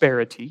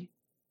prosperity,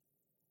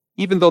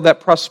 even though that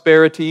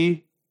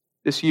prosperity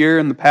this year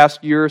and the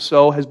past year or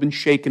so has been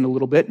shaken a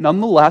little bit,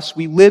 nonetheless,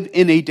 we live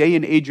in a day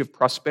and age of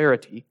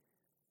prosperity.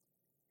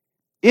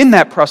 In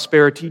that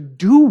prosperity,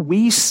 do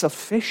we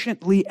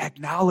sufficiently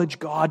acknowledge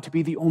God to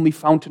be the only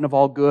fountain of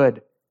all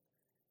good?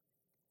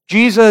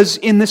 Jesus,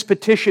 in this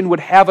petition, would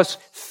have us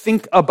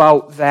think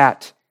about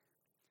that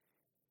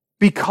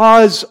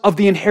because of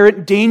the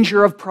inherent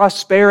danger of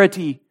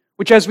prosperity,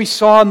 which, as we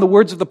saw in the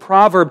words of the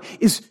proverb,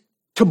 is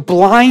to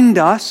blind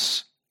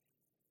us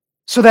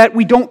so that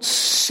we don't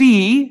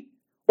see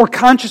or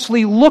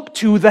consciously look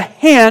to the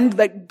hand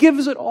that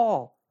gives it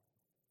all.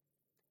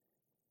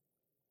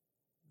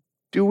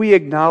 Do we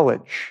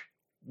acknowledge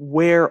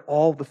where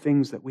all the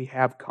things that we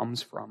have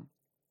comes from?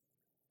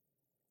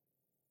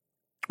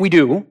 We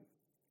do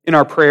in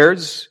our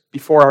prayers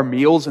before our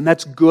meals, and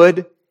that's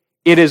good.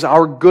 It is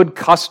our good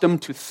custom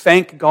to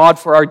thank God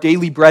for our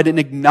daily bread and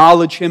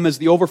acknowledge Him as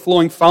the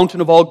overflowing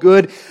fountain of all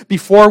good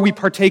before we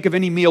partake of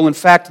any meal. In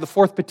fact, the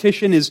fourth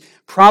petition is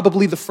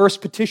probably the first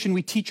petition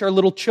we teach our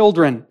little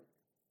children.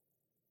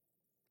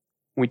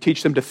 We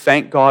teach them to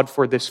thank God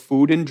for this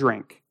food and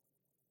drink,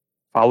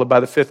 followed by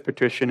the fifth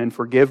petition, "And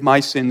forgive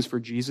my sins for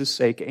Jesus'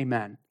 sake,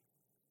 amen."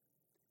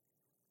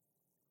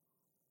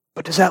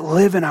 But does that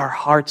live in our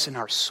hearts and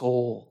our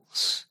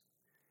souls?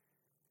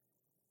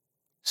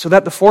 So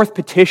that the fourth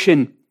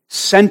petition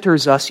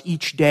centers us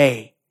each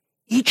day.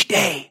 Each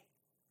day,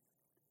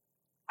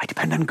 I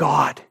depend on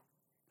God.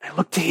 I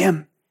look to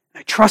Him.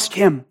 I trust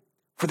Him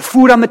for the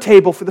food on the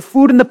table, for the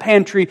food in the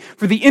pantry,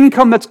 for the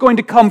income that's going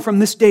to come from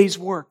this day's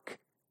work.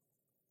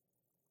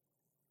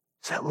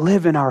 Does that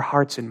live in our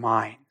hearts and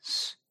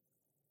minds?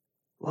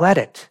 Let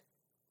it.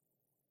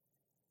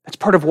 That's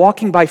part of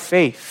walking by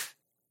faith.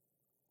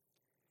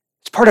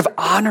 It's part of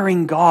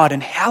honoring God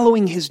and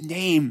hallowing His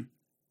name.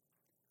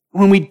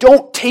 When we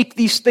don't take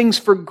these things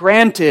for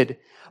granted,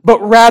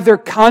 but rather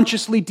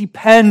consciously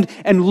depend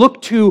and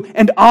look to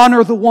and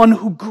honor the one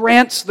who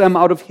grants them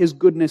out of His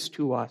goodness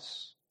to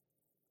us.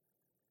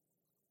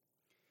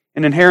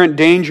 An inherent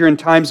danger in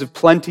times of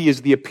plenty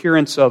is the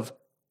appearance of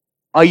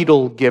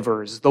idol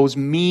givers, those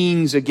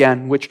means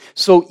again, which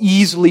so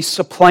easily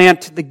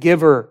supplant the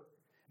giver.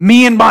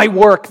 Me and my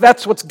work,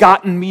 that's what's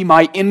gotten me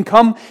my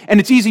income, and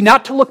it's easy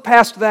not to look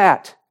past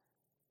that.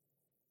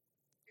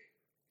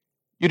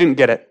 You didn't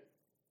get it.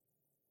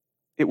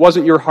 It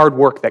wasn't your hard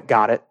work that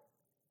got it.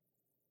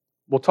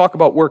 We'll talk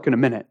about work in a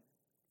minute.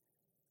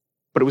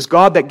 But it was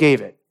God that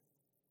gave it.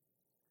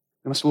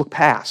 We must look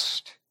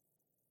past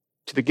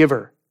to the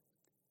giver.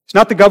 It's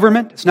not the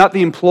government. It's not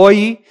the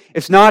employee.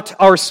 It's not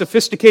our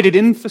sophisticated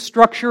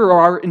infrastructure or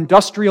our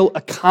industrial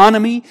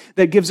economy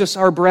that gives us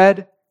our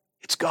bread.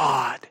 It's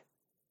God.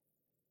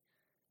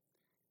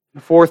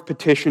 The fourth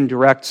petition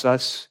directs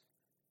us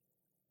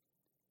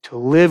to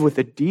live with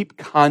a deep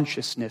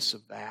consciousness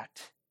of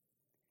that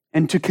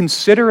and to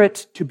consider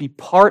it to be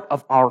part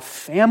of our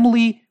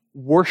family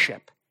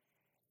worship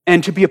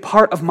and to be a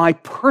part of my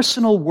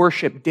personal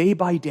worship day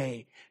by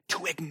day,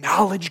 to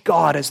acknowledge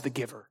God as the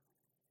giver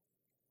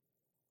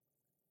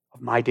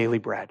of my daily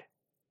bread.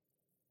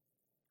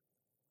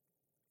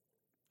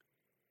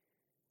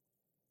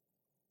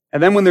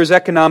 And then when there's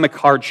economic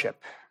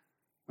hardship,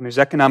 when there's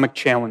economic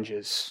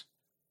challenges,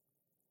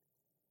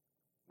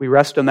 we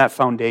rest on that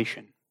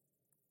foundation.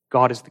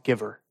 God is the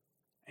giver,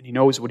 and He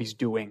knows what He's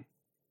doing.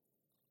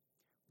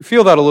 We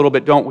feel that a little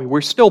bit, don't we?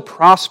 We're still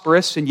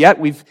prosperous, and yet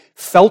we've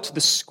felt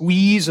the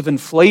squeeze of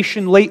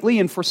inflation lately,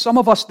 and for some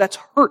of us, that's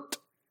hurt.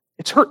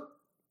 It's hurt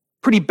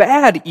pretty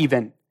bad,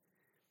 even.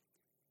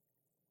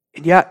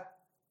 And yet,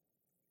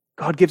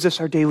 God gives us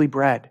our daily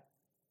bread.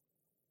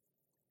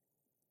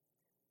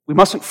 We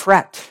mustn't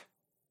fret.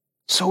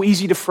 So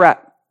easy to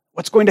fret.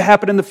 What's going to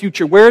happen in the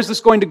future? Where is this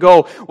going to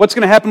go? What's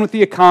going to happen with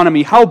the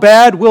economy? How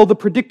bad will the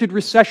predicted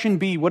recession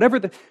be?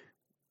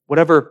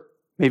 Whatever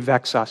may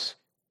vex us.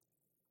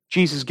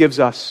 Jesus gives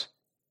us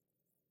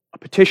a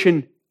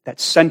petition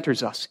that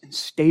centers us and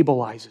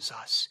stabilizes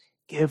us.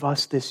 Give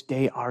us this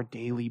day our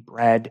daily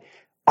bread.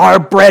 Our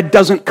bread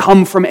doesn't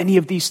come from any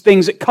of these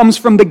things. It comes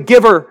from the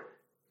giver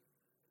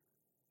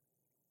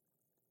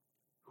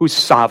who's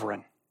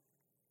sovereign.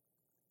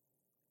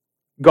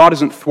 God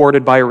isn't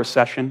thwarted by a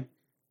recession.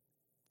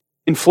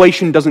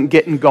 Inflation doesn't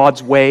get in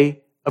God's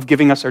way of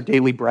giving us our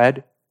daily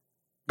bread.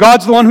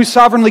 God's the one who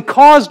sovereignly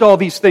caused all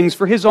these things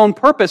for His own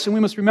purpose, and we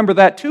must remember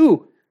that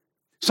too.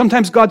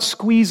 Sometimes God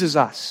squeezes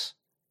us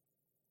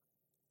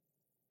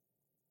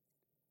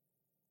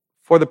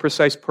for the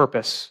precise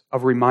purpose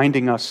of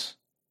reminding us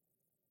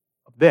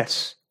of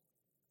this.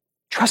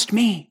 Trust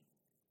me.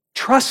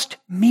 Trust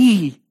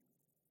me.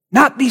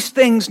 Not these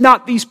things,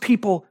 not these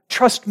people.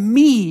 Trust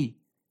me.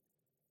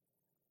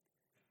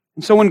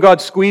 And so when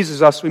God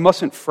squeezes us, we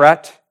mustn't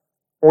fret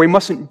or we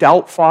mustn't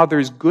doubt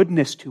Father's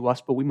goodness to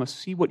us, but we must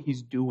see what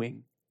He's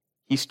doing.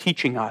 He's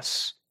teaching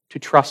us to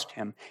trust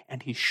Him,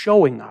 and He's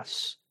showing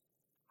us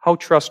how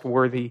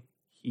trustworthy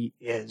He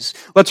is.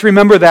 Let's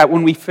remember that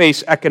when we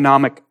face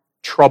economic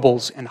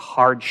troubles and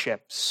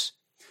hardships.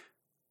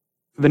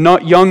 The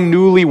young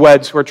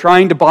newlyweds who are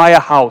trying to buy a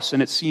house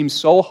and it seems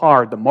so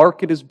hard, the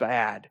market is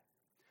bad.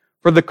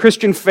 For the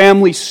Christian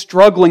family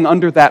struggling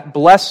under that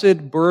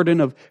blessed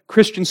burden of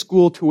Christian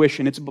school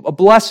tuition. It's a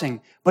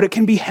blessing, but it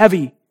can be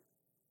heavy.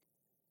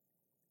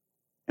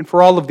 And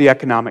for all of the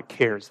economic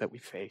cares that we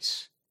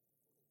face.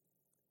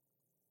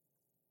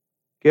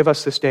 Give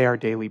us this day our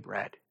daily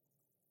bread.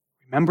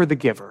 Remember the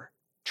giver.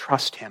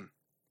 Trust Him.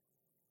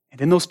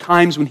 And in those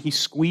times when He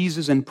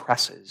squeezes and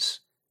presses,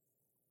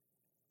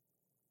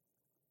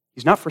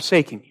 He's not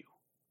forsaking you.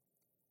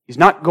 He's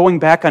not going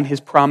back on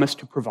His promise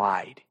to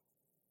provide.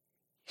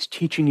 He's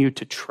teaching you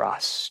to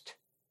trust.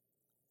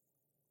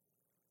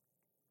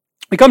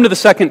 We come to the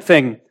second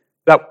thing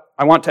that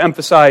I want to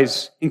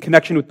emphasize in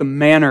connection with the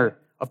manner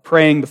of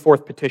praying the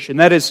fourth petition.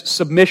 That is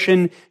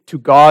submission to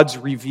God's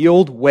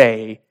revealed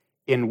way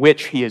in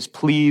which He is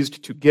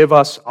pleased to give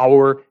us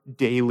our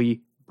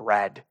daily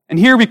bread. And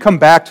here we come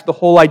back to the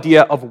whole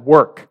idea of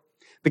work.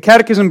 The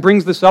Catechism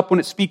brings this up when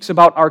it speaks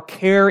about our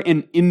care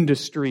in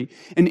industry.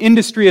 And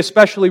industry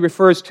especially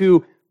refers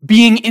to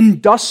being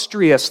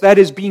industrious, that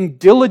is, being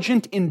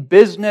diligent in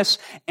business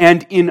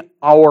and in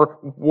our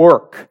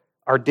work,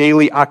 our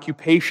daily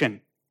occupation.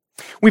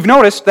 We've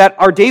noticed that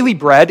our daily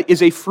bread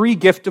is a free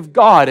gift of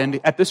God, and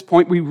at this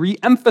point we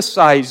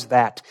re-emphasize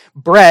that.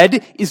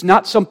 Bread is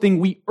not something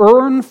we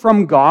earn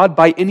from God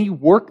by any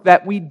work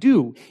that we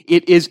do.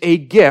 It is a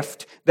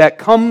gift that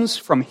comes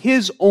from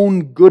His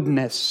own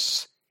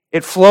goodness.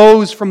 It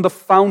flows from the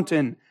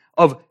fountain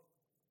of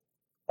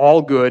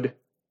all good,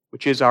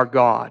 which is our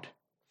God.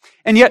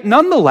 And yet,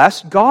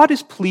 nonetheless, God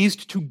is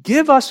pleased to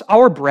give us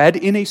our bread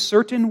in a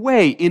certain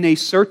way, in a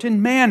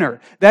certain manner.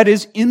 That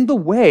is, in the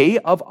way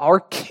of our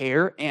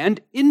care and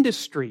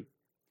industry.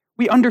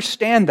 We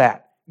understand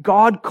that.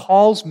 God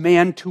calls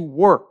man to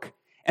work,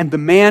 and the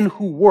man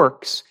who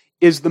works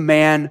is the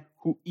man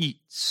who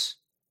eats.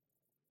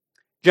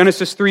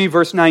 Genesis 3,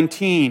 verse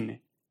 19,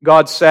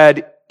 God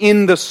said,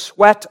 "In the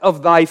sweat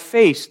of thy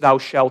face thou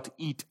shalt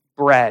eat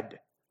bread."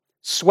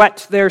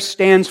 Sweat there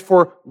stands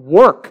for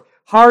work.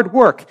 Hard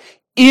work.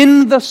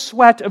 In the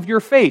sweat of your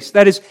face,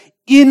 that is,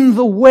 in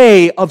the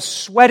way of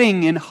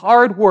sweating and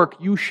hard work,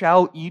 you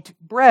shall eat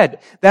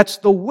bread. That's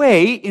the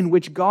way in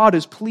which God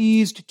is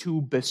pleased to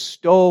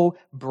bestow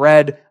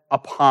bread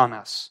upon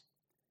us.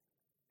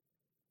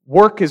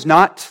 Work is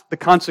not the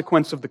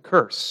consequence of the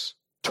curse.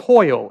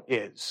 Toil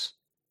is.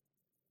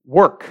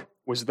 Work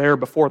was there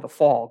before the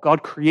fall.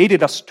 God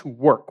created us to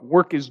work.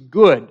 Work is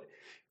good.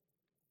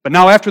 But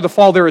now after the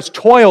fall, there is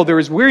toil, there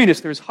is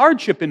weariness, there is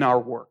hardship in our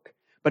work.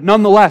 But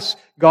nonetheless,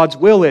 God's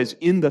will is,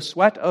 in the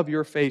sweat of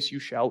your face you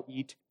shall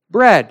eat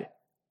bread.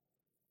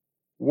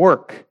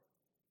 Work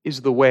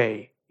is the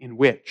way in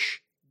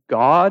which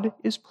God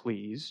is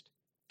pleased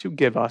to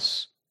give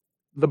us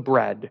the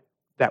bread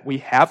that we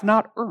have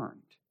not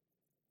earned,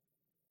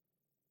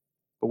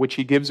 but which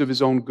He gives of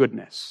His own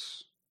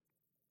goodness.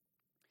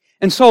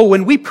 And so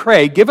when we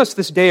pray, give us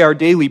this day our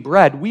daily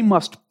bread, we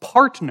must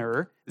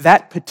partner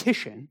that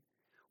petition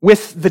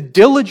with the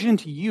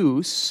diligent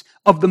use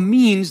of the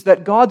means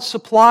that God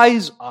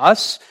supplies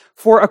us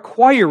for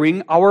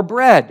acquiring our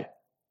bread.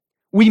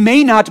 We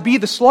may not be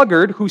the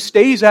sluggard who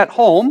stays at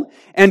home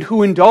and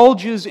who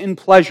indulges in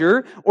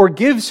pleasure or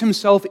gives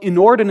himself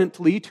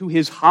inordinately to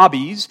his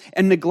hobbies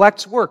and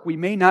neglects work. We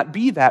may not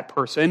be that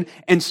person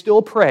and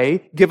still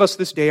pray, give us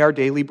this day our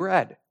daily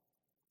bread.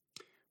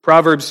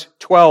 Proverbs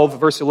 12,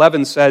 verse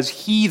 11 says,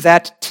 "He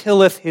that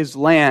tilleth his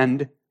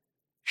land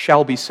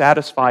shall be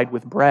satisfied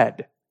with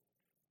bread,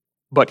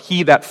 but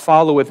he that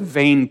followeth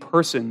vain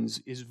persons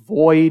is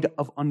void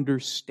of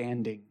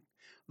understanding.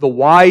 The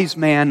wise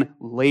man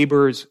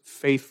labors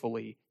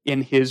faithfully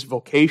in his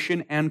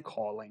vocation and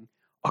calling,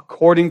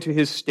 according to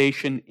his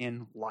station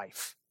in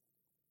life."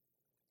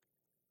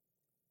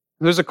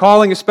 There's a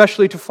calling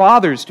especially to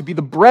fathers to be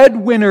the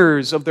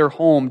breadwinners of their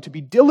home, to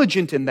be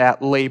diligent in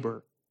that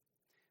labor.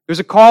 There's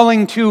a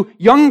calling to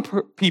young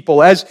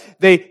people as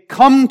they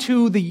come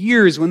to the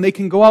years when they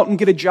can go out and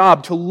get a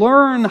job, to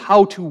learn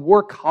how to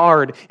work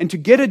hard and to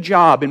get a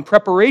job in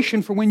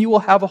preparation for when you will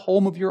have a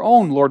home of your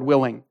own, Lord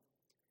willing.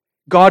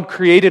 God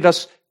created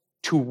us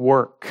to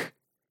work,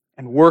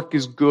 and work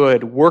is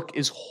good. Work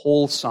is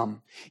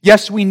wholesome.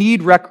 Yes, we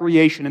need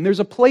recreation, and there's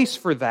a place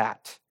for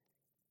that.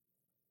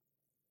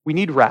 We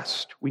need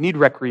rest. We need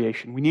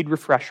recreation. We need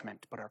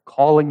refreshment, but our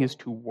calling is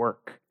to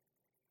work.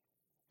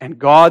 And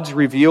God's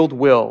revealed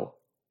will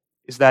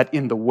is that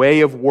in the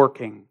way of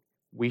working,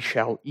 we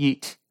shall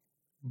eat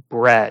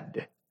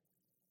bread.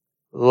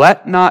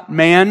 Let not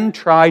man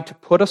try to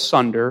put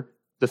asunder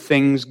the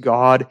things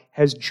God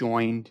has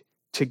joined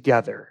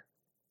together.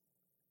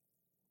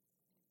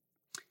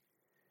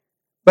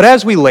 But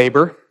as we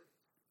labor,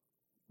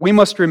 we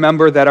must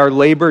remember that our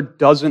labor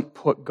doesn't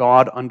put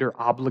God under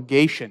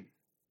obligation.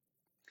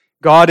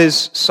 God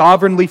is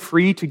sovereignly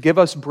free to give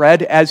us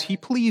bread as He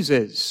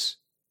pleases,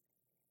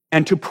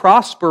 and to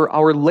prosper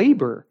our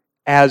labor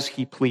as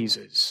He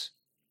pleases.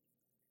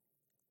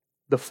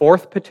 The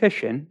fourth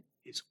petition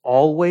is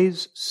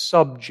always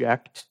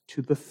subject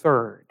to the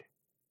third.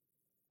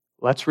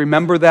 Let's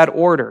remember that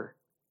order.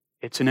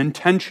 It's an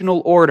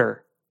intentional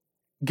order.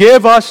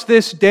 Give us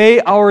this day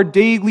our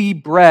daily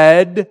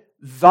bread.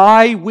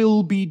 Thy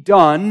will be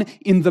done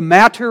in the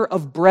matter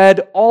of bread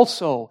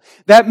also.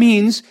 That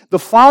means the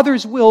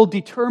Father's will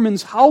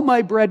determines how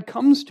my bread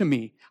comes to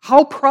me,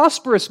 how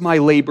prosperous my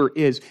labor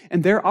is.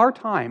 And there are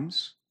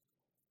times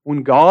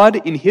when God,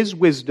 in His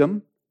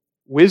wisdom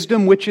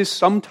which is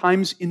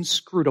sometimes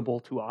inscrutable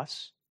to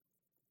us,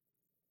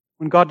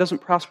 when God doesn't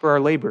prosper our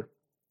labor,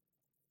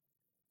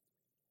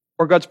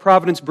 or God's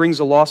providence brings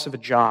a loss of a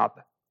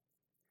job,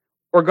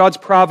 or God's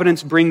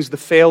providence brings the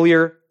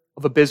failure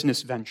of a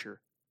business venture,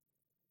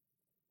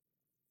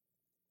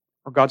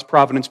 or God's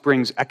providence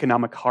brings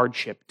economic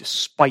hardship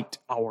despite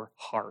our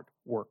hard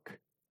work.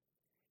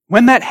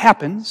 When that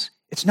happens,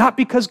 it's not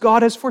because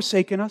God has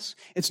forsaken us.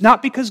 It's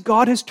not because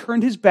God has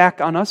turned His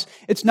back on us.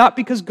 It's not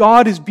because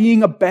God is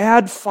being a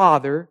bad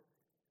father.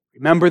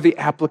 Remember the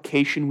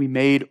application we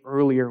made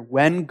earlier.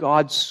 When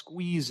God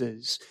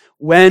squeezes,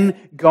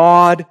 when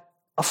God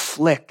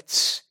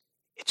afflicts,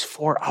 it's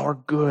for our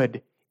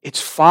good. It's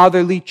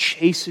fatherly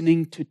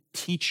chastening to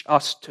teach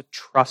us to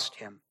trust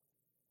Him.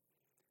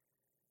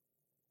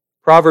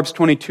 Proverbs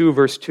 22,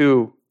 verse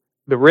 2,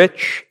 "The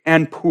rich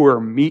and poor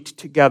meet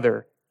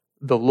together.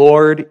 The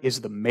Lord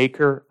is the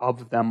maker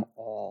of them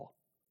all."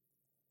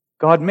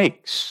 God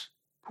makes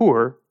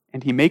poor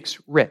and He makes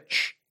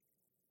rich.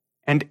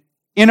 And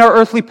in our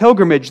earthly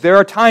pilgrimage, there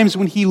are times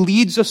when He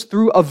leads us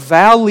through a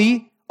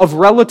valley of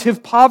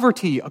relative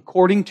poverty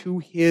according to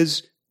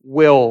His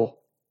will.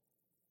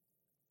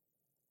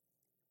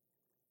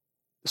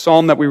 The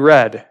psalm that we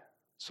read,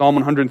 Psalm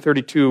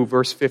 132,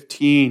 verse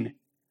 15,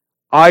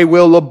 "I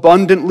will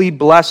abundantly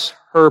bless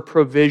her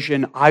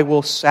provision. I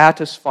will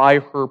satisfy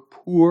her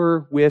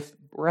poor with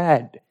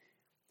bread."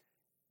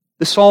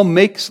 The psalm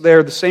makes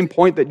there the same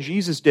point that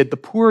Jesus did. The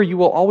poor you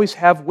will always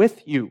have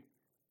with you.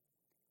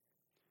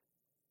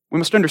 We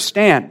must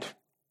understand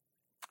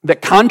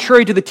that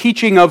contrary to the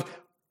teaching of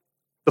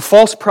the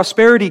false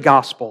prosperity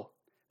gospel,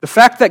 the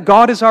fact that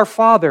God is our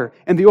Father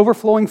and the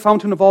overflowing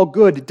fountain of all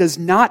good does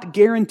not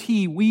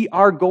guarantee we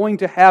are going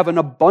to have an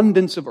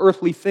abundance of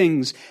earthly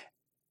things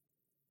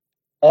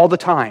all the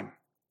time,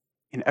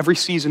 in every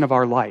season of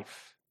our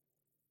life.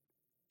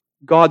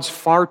 God's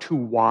far too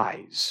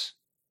wise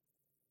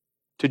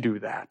to do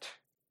that.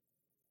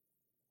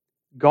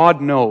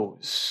 God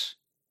knows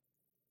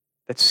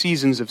that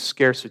seasons of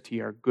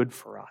scarcity are good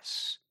for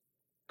us.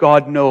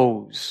 God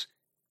knows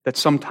that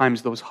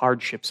sometimes those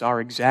hardships are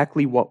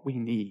exactly what we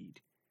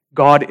need.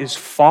 God is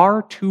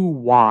far too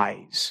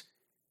wise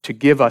to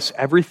give us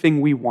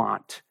everything we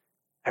want,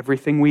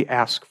 everything we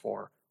ask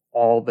for,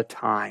 all the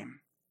time.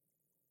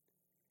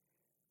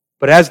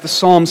 But as the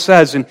psalm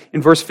says in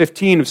verse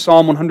 15 of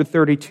Psalm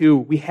 132,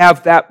 we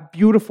have that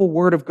beautiful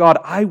word of God,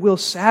 I will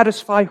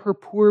satisfy her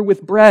poor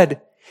with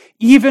bread.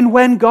 Even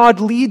when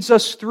God leads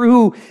us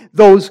through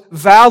those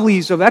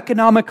valleys of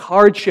economic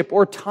hardship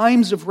or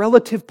times of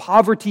relative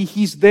poverty,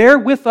 He's there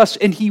with us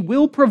and He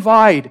will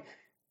provide,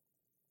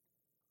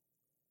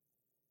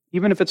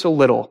 even if it's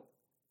a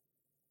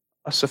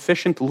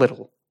sufficient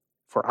little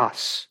for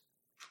us.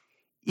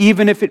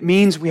 Even if it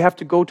means we have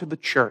to go to the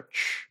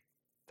church.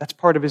 That's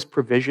part of His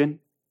provision.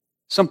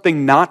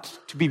 Something not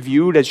to be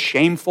viewed as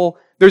shameful.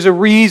 There's a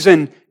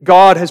reason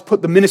God has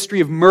put the ministry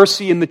of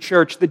mercy in the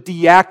church, the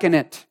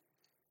diaconate.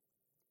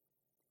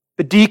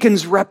 The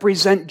deacons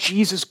represent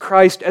Jesus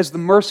Christ as the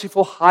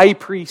merciful high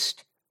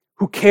priest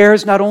who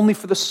cares not only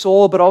for the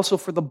soul but also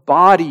for the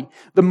body.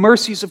 The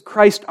mercies of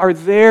Christ are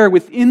there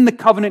within the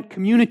covenant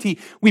community.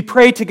 We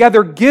pray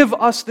together, give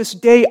us this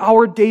day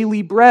our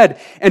daily bread.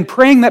 And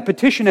praying that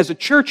petition as a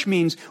church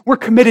means we're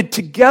committed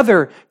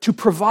together to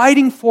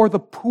providing for the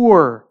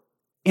poor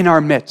in our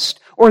midst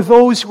or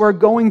those who are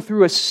going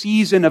through a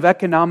season of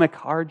economic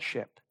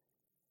hardship.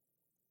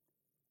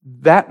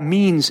 That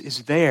means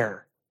is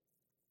there.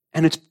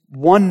 And it's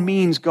one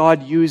means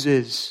God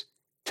uses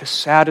to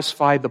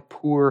satisfy the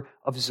poor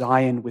of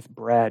Zion with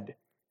bread.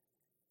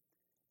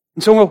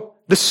 And so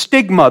the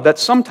stigma that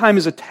sometimes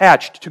is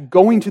attached to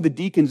going to the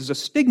deacons is a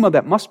stigma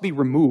that must be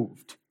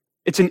removed.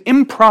 It's an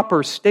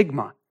improper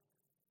stigma.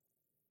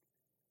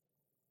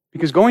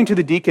 Because going to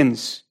the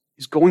deacons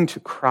is going to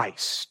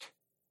Christ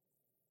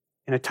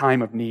in a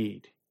time of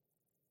need.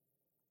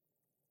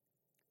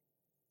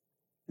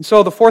 And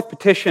so the fourth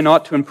petition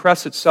ought to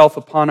impress itself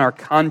upon our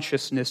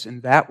consciousness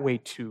in that way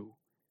too.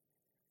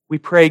 We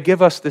pray,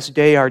 give us this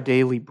day our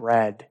daily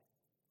bread.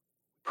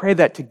 Pray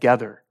that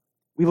together.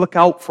 We look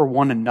out for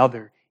one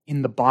another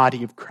in the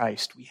body of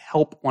Christ. We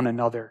help one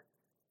another.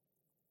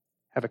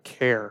 Have a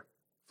care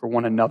for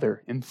one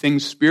another in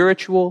things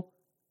spiritual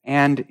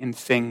and in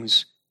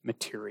things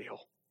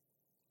material.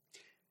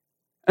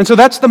 And so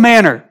that's the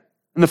manner.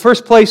 In the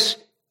first place,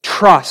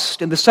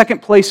 trust. In the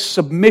second place,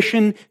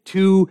 submission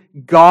to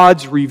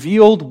God's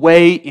revealed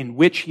way in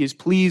which He is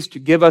pleased to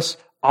give us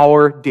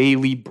our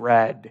daily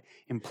bread.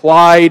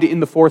 Implied in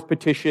the fourth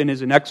petition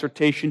is an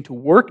exhortation to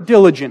work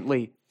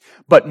diligently,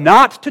 but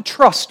not to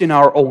trust in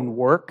our own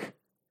work,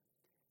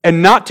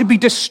 and not to be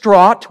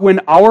distraught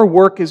when our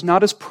work is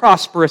not as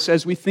prosperous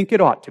as we think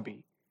it ought to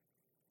be.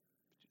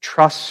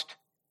 Trust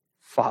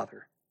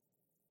Father.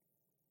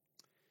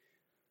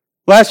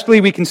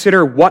 Lastly, we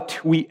consider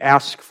what we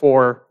ask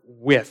for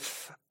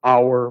with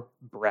our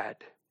bread.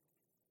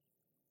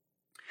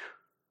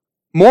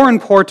 More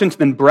important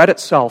than bread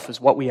itself is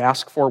what we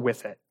ask for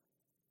with it.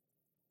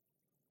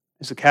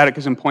 As the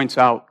Catechism points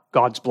out,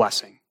 God's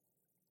blessing.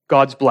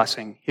 God's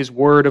blessing, His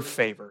word of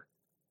favor.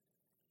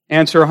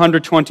 Answer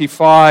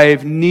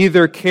 125,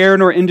 neither care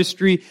nor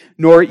industry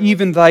nor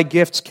even thy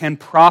gifts can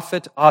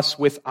profit us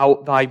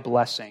without thy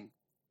blessing.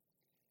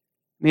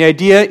 The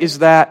idea is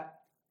that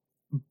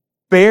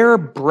bare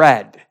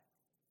bread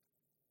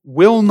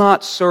will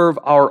not serve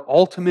our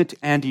ultimate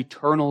and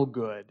eternal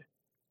good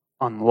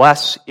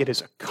unless it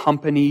is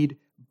accompanied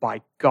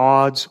by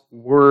God's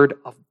word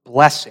of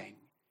blessing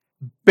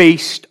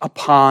based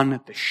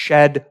upon the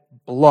shed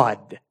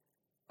blood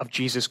of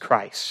Jesus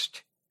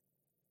Christ.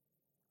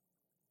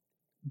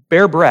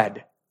 Bare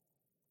bread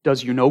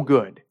does you no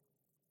good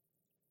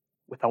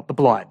without the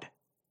blood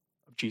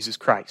of Jesus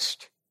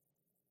Christ.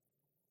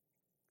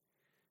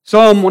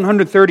 Psalm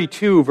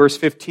 132, verse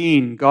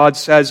 15, God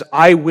says,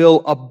 I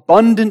will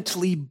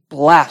abundantly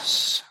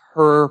bless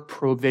her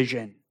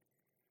provision.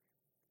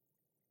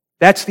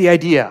 That's the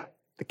idea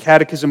the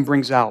Catechism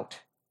brings out.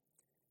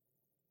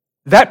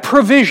 That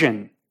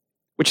provision,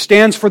 which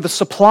stands for the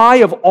supply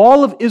of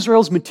all of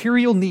Israel's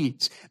material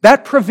needs,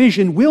 that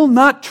provision will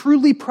not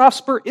truly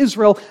prosper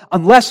Israel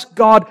unless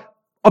God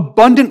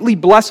abundantly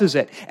blesses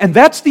it. And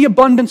that's the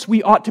abundance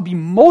we ought to be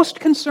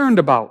most concerned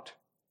about.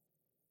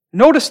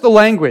 Notice the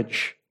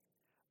language.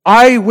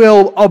 I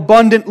will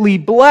abundantly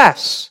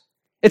bless.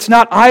 It's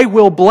not, I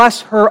will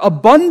bless her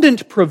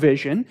abundant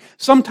provision.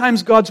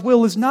 Sometimes God's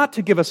will is not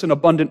to give us an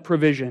abundant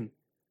provision.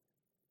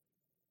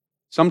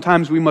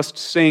 Sometimes we must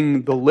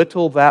sing, the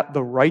little that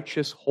the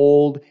righteous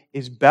hold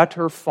is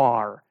better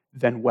far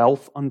than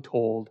wealth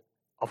untold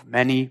of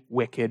many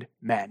wicked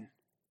men.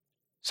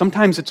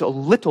 Sometimes it's a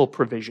little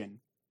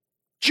provision,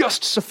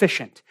 just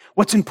sufficient.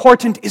 What's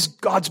important is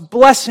God's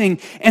blessing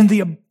and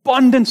the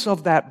abundance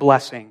of that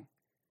blessing.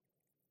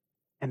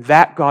 And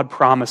that God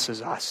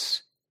promises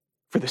us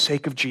for the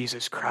sake of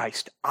Jesus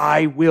Christ.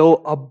 I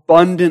will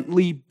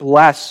abundantly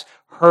bless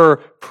her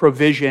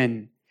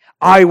provision.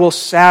 I will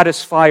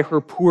satisfy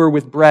her poor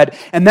with bread.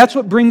 And that's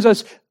what brings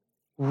us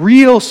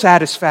real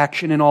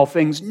satisfaction in all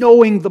things,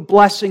 knowing the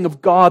blessing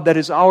of God that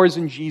is ours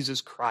in Jesus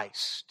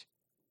Christ.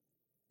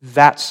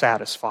 That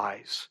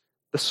satisfies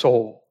the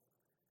soul.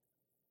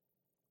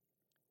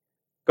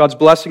 God's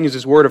blessing is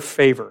His word of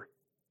favor.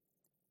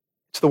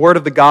 It's the word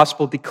of the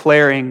gospel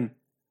declaring,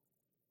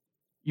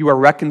 you are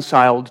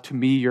reconciled to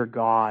me, your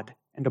God,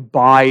 and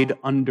abide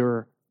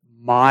under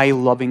my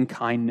loving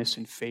kindness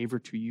and favor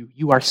to you.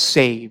 You are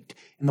saved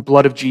in the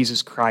blood of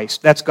Jesus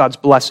Christ. That's God's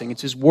blessing.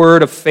 It's His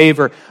word of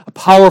favor, a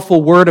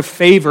powerful word of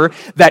favor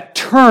that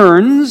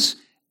turns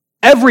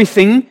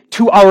everything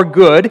to our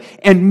good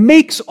and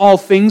makes all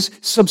things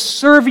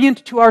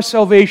subservient to our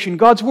salvation.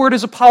 God's word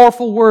is a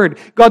powerful word.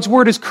 God's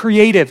word is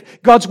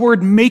creative. God's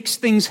word makes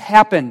things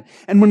happen.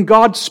 And when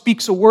God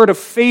speaks a word of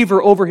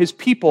favor over His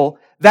people,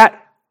 that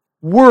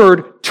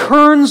word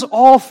turns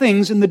all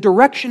things in the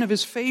direction of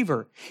His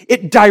favor.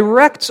 It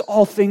directs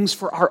all things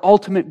for our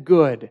ultimate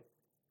good.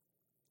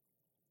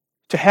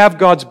 To have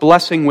God's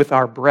blessing with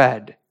our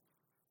bread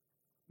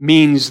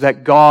means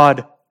that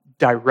God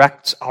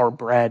directs our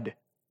bread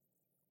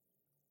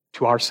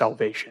to our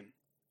salvation.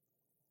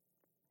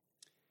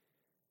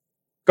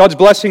 God's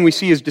blessing, we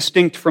see, is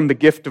distinct from the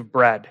gift of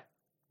bread.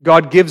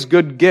 God gives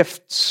good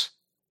gifts,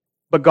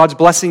 but God's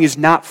blessing is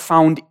not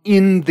found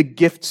in the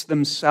gifts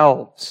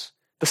themselves.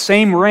 The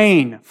same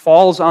rain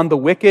falls on the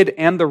wicked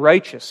and the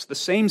righteous. The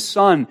same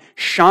sun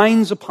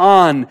shines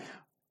upon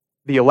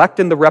the elect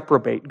and the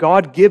reprobate.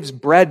 God gives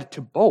bread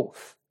to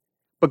both.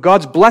 But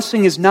God's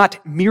blessing is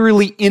not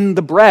merely in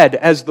the bread,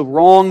 as the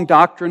wrong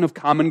doctrine of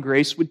common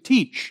grace would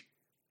teach.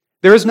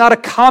 There is not a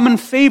common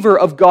favor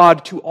of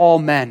God to all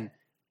men.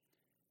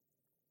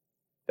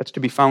 That's to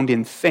be found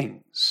in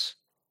things.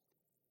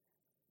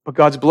 But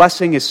God's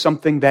blessing is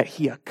something that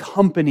He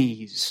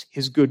accompanies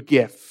His good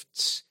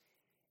gifts.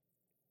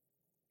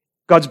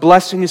 God's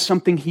blessing is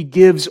something He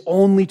gives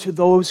only to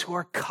those who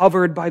are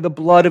covered by the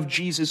blood of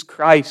Jesus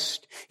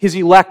Christ, His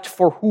elect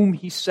for whom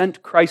He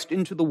sent Christ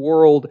into the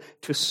world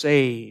to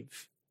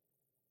save.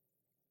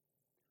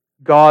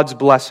 God's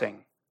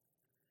blessing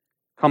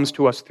comes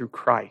to us through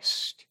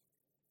Christ.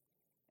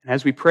 And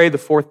as we pray the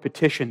fourth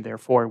petition,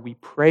 therefore, we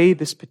pray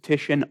this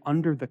petition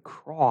under the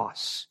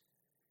cross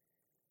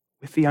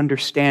with the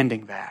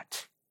understanding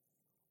that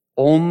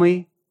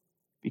only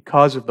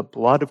because of the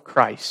blood of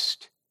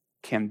Christ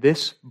can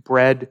this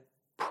bread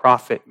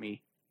profit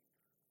me.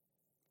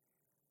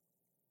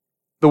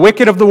 The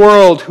wicked of the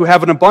world who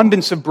have an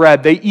abundance of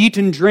bread, they eat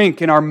and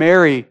drink and are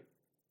merry,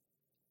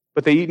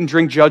 but they eat and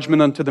drink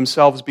judgment unto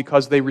themselves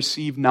because they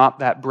receive not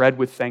that bread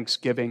with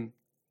thanksgiving.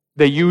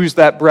 They use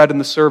that bread in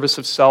the service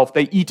of self.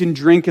 They eat and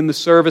drink in the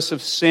service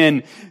of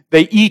sin.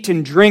 They eat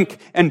and drink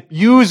and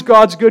use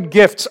God's good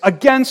gifts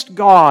against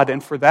God,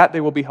 and for that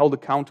they will be held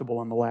accountable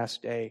on the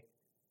last day.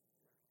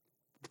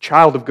 The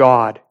child of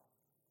God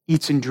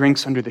eats and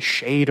drinks under the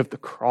shade of the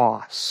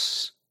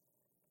cross.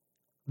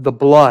 The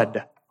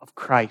blood of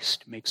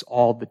Christ makes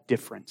all the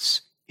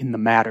difference in the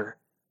matter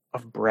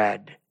of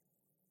bread.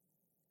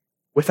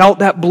 Without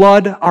that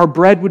blood, our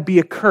bread would be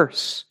a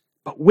curse.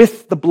 But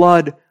with the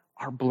blood,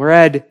 our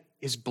bread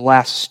is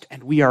blessed,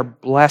 and we are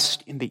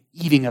blessed in the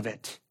eating of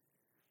it.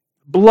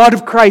 The blood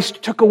of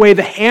Christ took away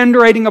the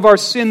handwriting of our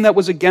sin that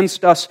was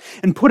against us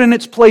and put in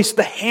its place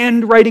the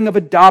handwriting of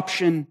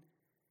adoption,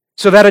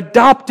 so that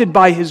adopted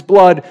by His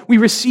blood, we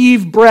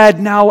receive bread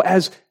now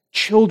as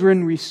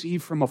children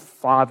receive from a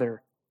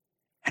father.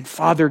 And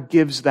Father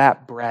gives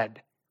that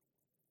bread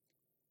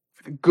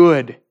for the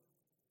good,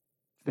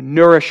 for the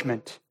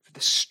nourishment, for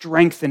the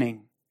strengthening,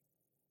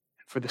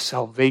 and for the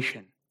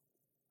salvation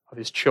of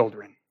His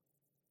children.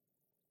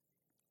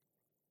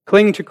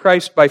 Cling to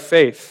Christ by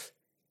faith.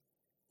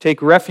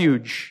 Take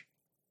refuge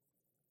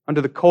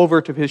under the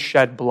covert of His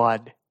shed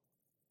blood,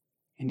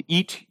 and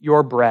eat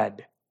your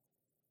bread,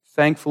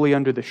 thankfully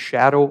under the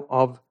shadow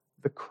of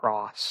the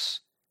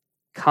cross,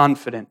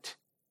 confident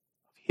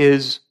of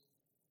His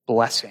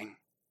blessing.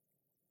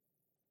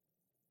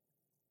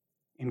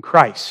 In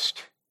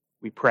Christ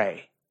we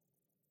pray,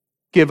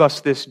 give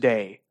us this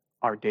day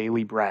our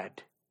daily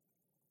bread.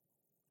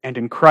 And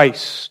in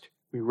Christ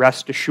we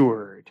rest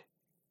assured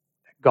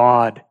that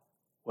God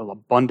will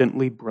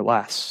abundantly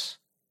bless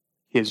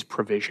His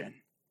provision.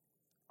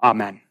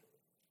 Amen.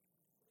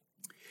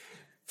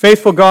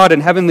 Faithful God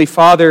and Heavenly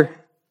Father,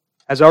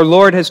 as our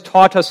Lord has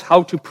taught us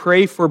how to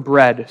pray for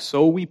bread,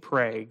 so we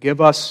pray,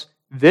 give us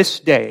this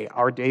day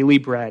our daily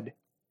bread,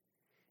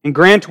 and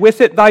grant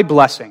with it Thy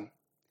blessing,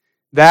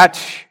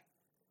 that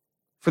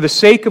for the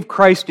sake of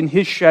Christ and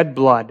His shed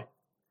blood,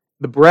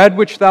 the bread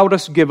which Thou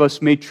dost give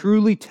us may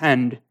truly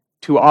tend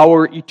to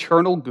our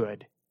eternal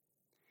good.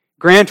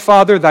 Grant,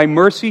 Father, Thy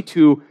mercy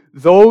to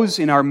those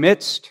in our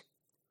midst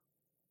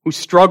who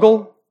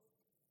struggle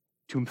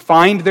to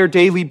find their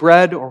daily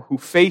bread or who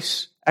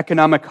face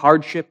economic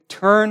hardship.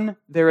 Turn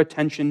their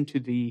attention to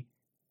Thee,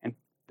 and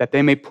that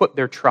they may put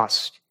their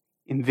trust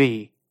in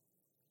Thee,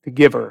 the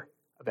giver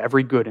of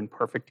every good and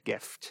perfect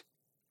gift.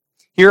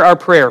 Hear our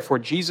prayer for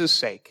Jesus'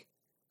 sake.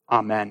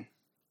 Amen.